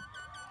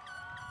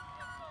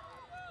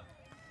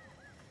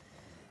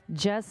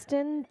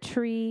 Justin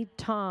Tree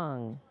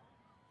Tong.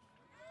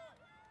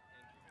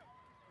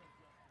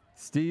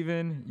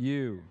 Stephen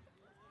Yu.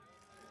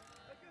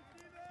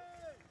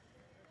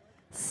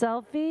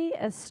 Selfie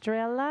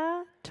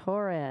Estrella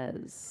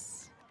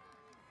Torres.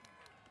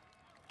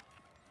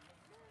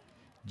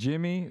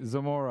 Jimmy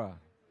Zamora.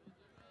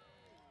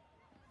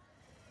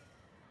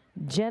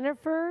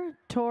 Jennifer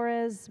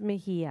Torres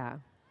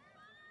Mejia.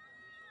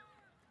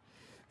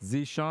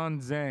 Zishan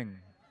Zeng.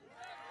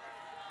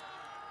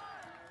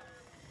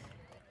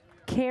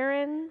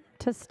 Karen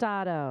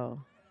Tostado.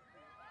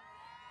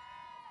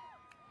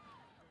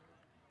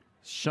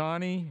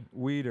 Shawnee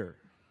Weeder.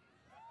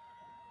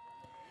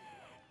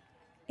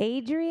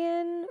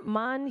 Adrian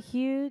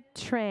Monhue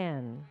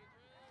Tran.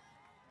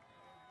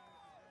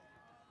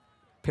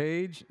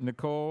 Paige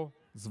Nicole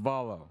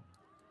Zvalo.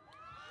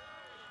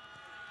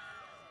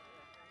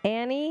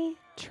 Annie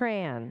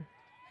Tran.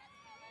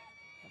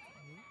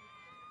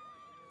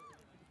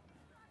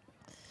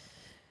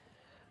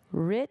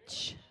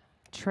 Rich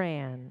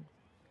Tran.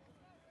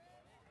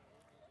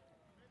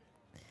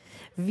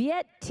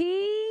 Viet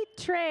T.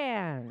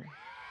 Tran.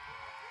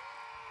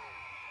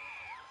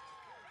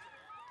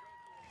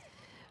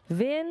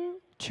 Vin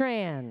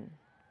Tran.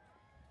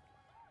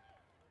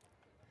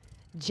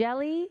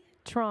 Jelly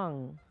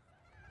Trung.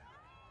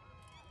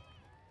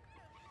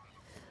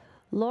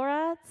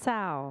 Laura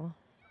Tsao.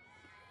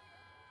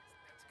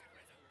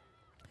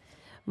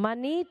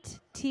 Manit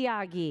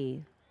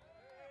Tiagi.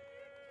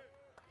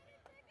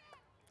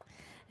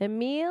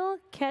 Emil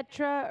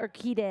Ketra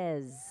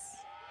Urquidez.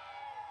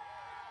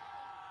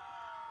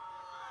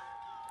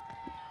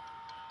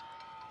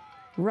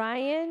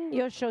 Ryan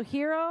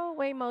Yoshohiro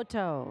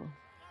Weimoto.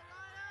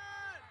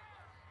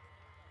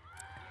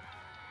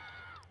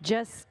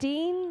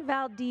 Justine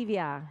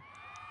Valdivia.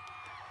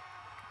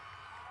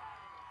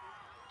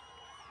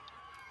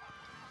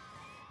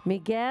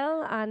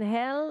 Miguel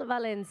Angel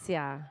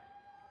Valencia.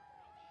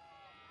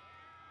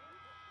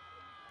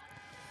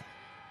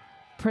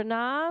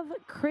 Pranav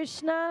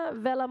Krishna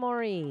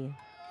Velamori.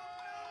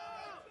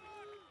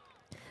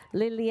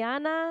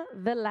 Liliana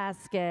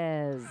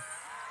Velasquez.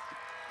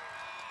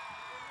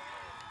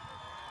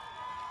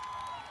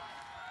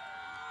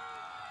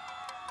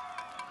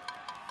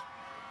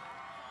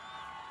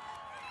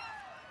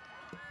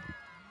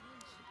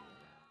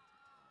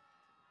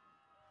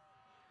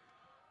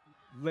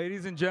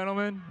 Ladies and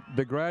gentlemen,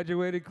 the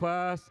graduated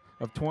class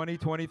of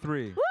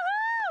 2023.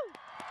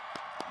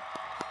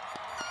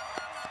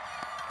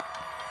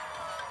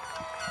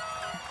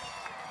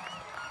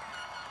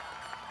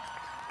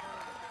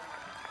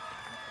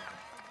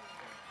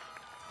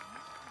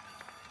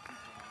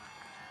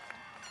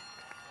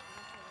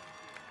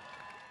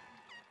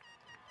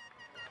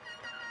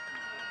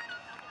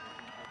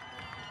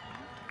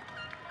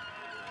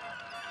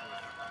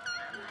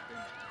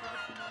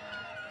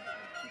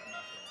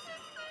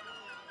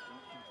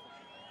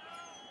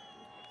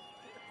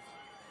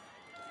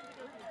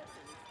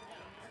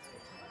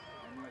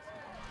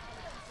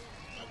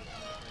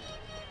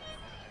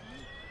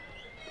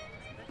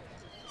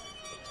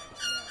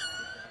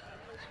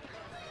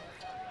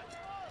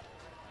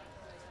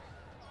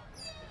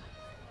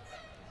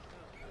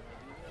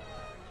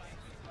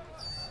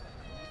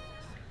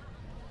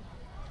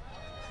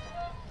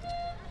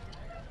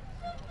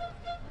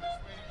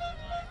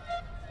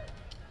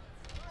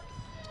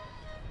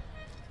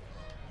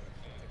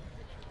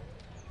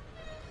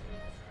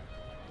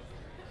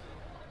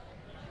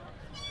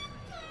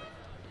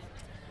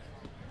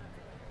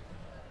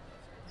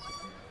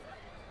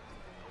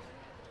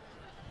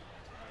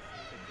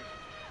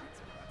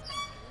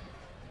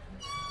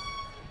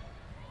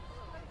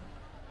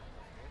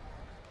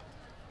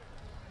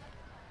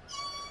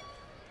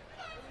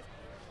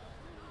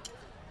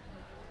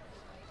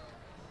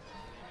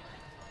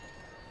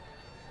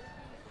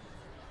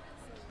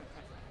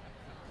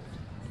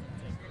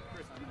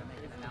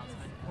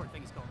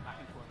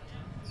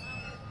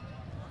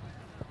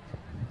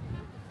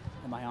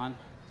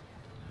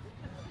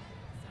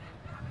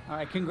 All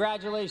right,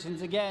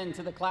 congratulations again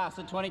to the class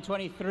of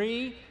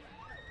 2023.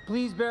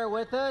 Please bear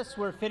with us.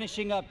 We're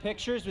finishing up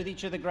pictures with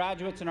each of the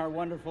graduates and our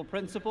wonderful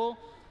principal.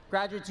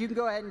 Graduates, you can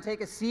go ahead and take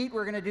a seat.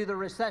 We're going to do the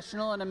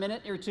recessional in a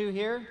minute or two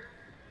here.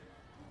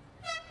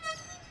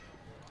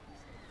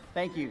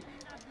 Thank you.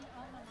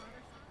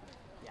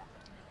 Yeah.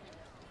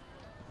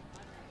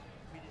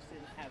 We just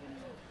didn't have any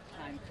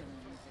time to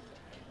release it.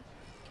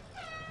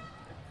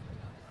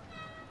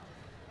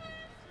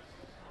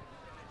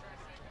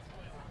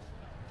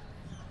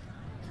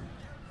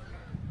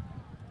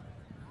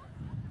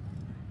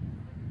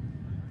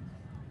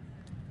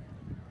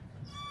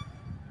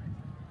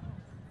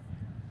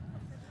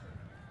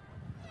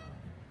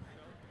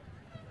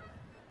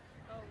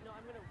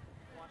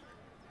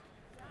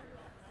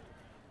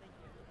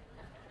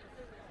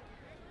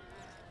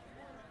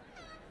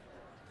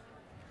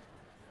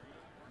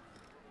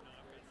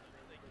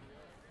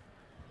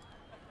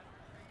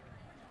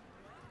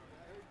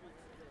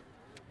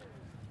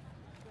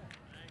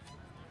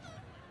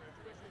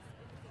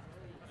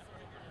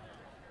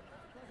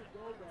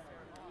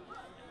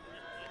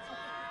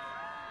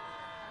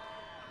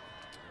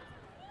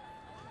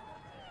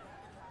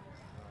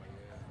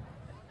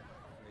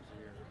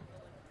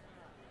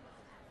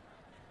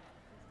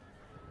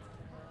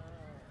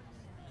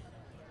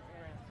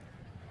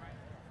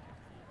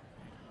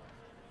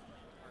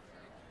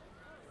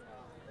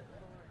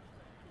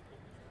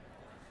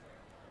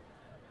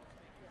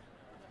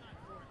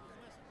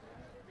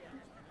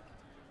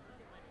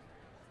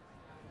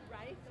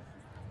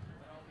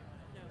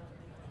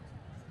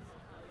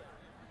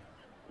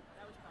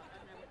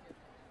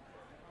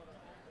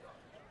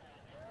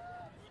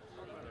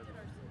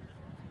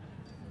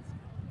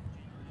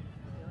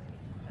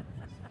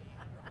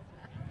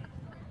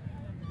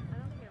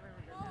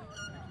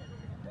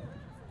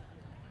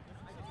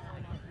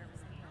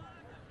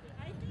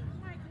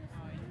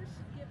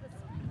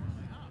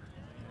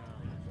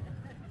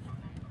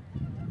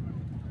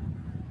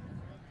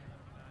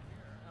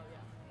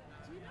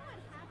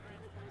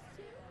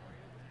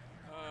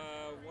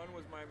 One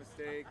was my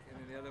mistake, and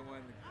then the other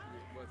one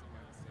wasn't my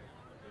mistake.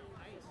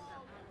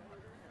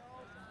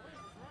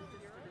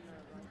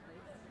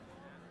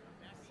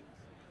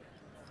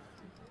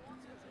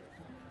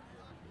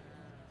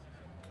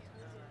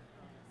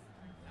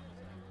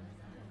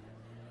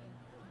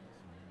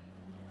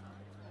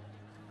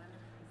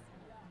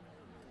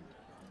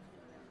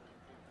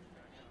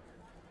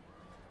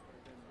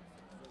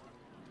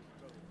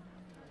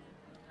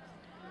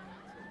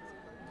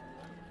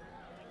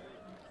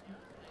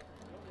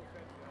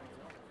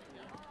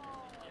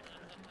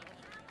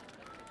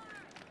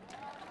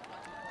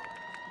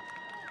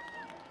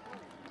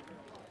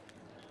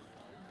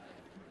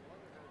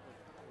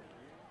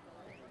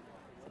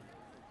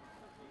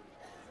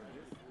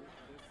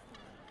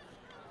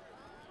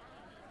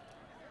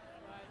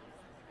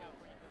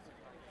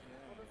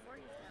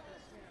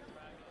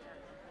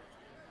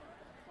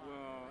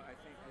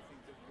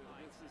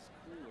 This is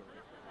cooler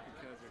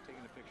because they're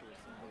taking a picture with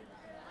somebody.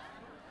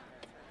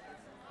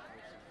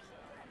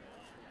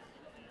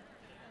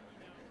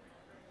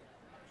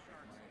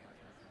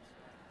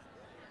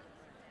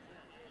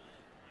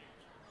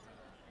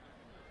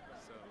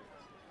 So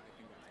I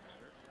think that's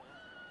better.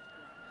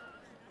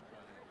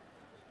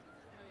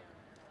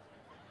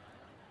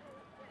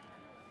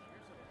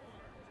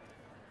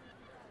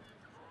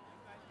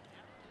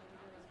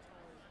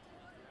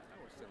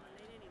 We're still.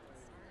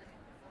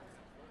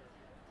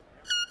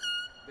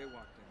 They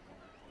walked in.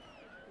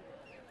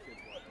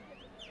 Kids walked in.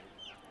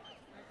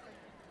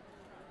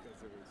 Because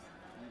there was,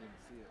 you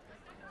didn't see it.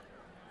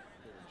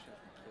 They were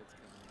checking kids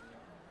coming in.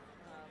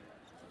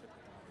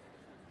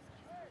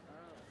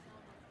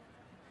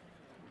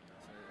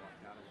 So they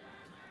walked out of it.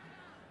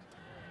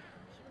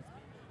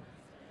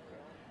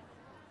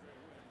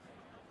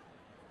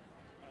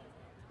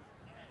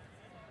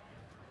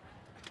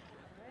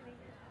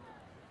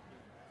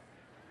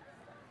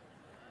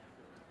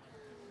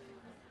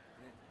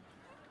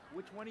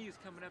 Which one of you is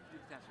coming up to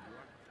do the task? You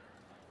are?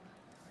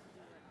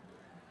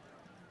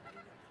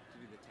 To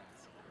do the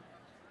task.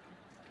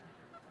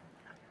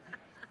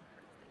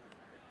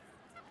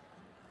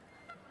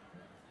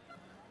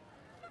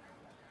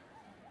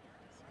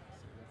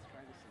 So let's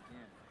try this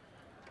again,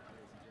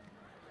 ladies and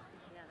gentlemen.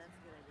 Yeah, that's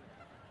a good idea.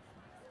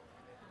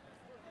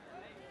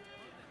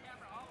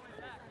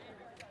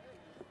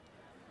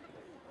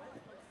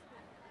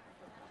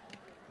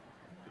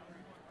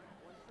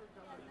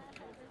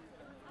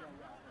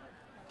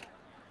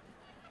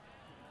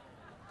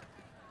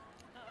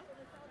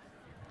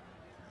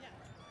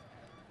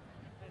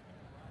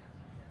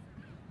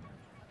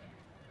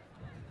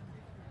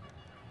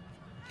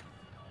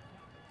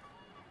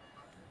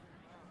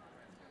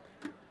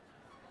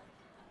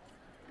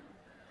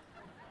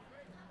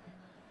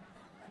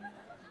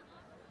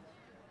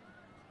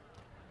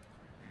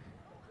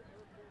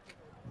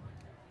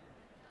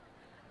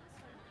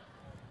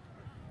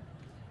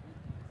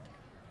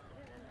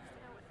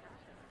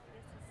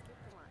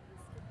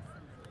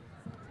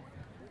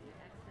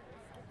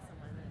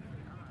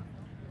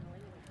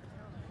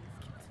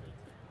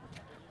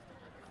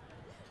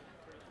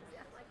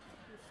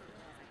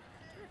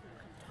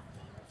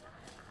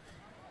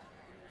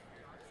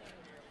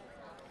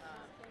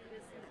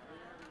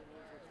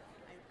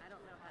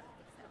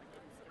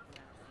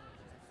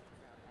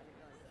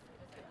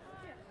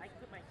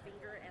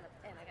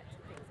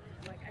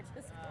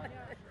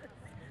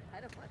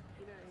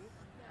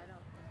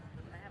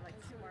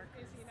 York.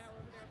 Is he now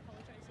over there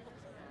apologizing or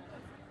something?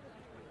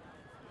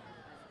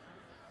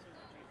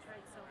 I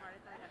tried so hard. I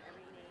thought I got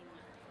every name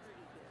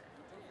pretty good.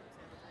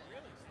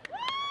 Really?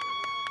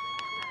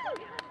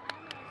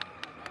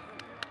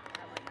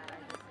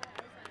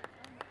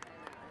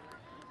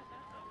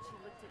 She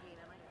looked at me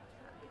and I'm like,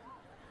 come on,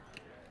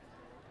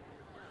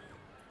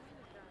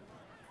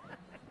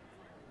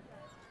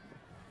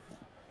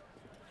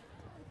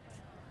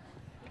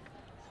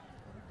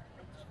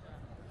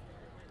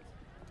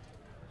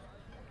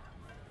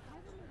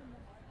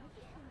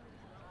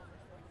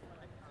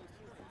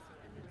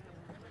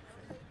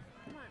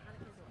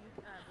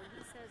 when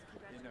he says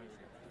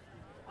congratulations.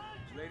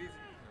 Ladies,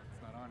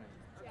 it's not on it.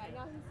 Yeah, I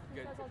know.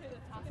 Good. That's right.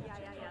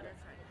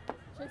 That's right.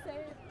 Should I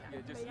say Yeah,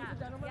 just ladies and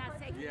gentlemen? Yeah, part?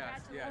 say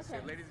yes, congratulations. yes. Okay.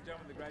 So, ladies and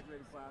gentlemen, the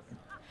graduating class.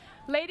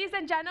 Ladies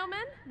and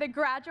gentlemen, the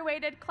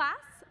graduated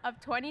class of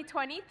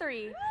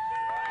 2023.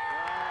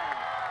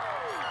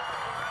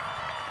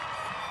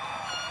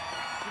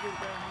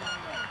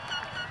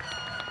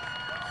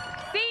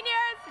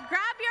 Seniors,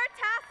 grab your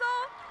tassel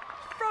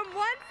from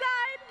one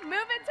side,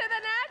 move it to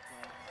the next.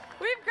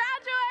 We've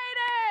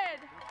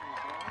graduated.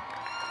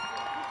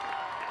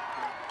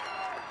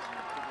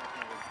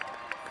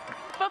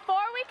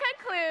 Before we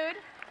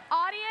conclude,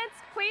 audience,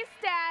 please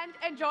stand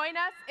and join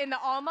us in the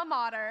alma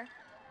mater.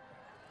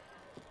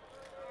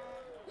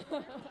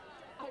 What'd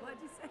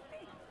you say?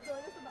 Join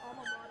us in the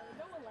alma mater.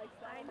 No one likes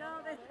that. I know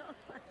they don't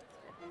like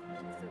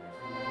it.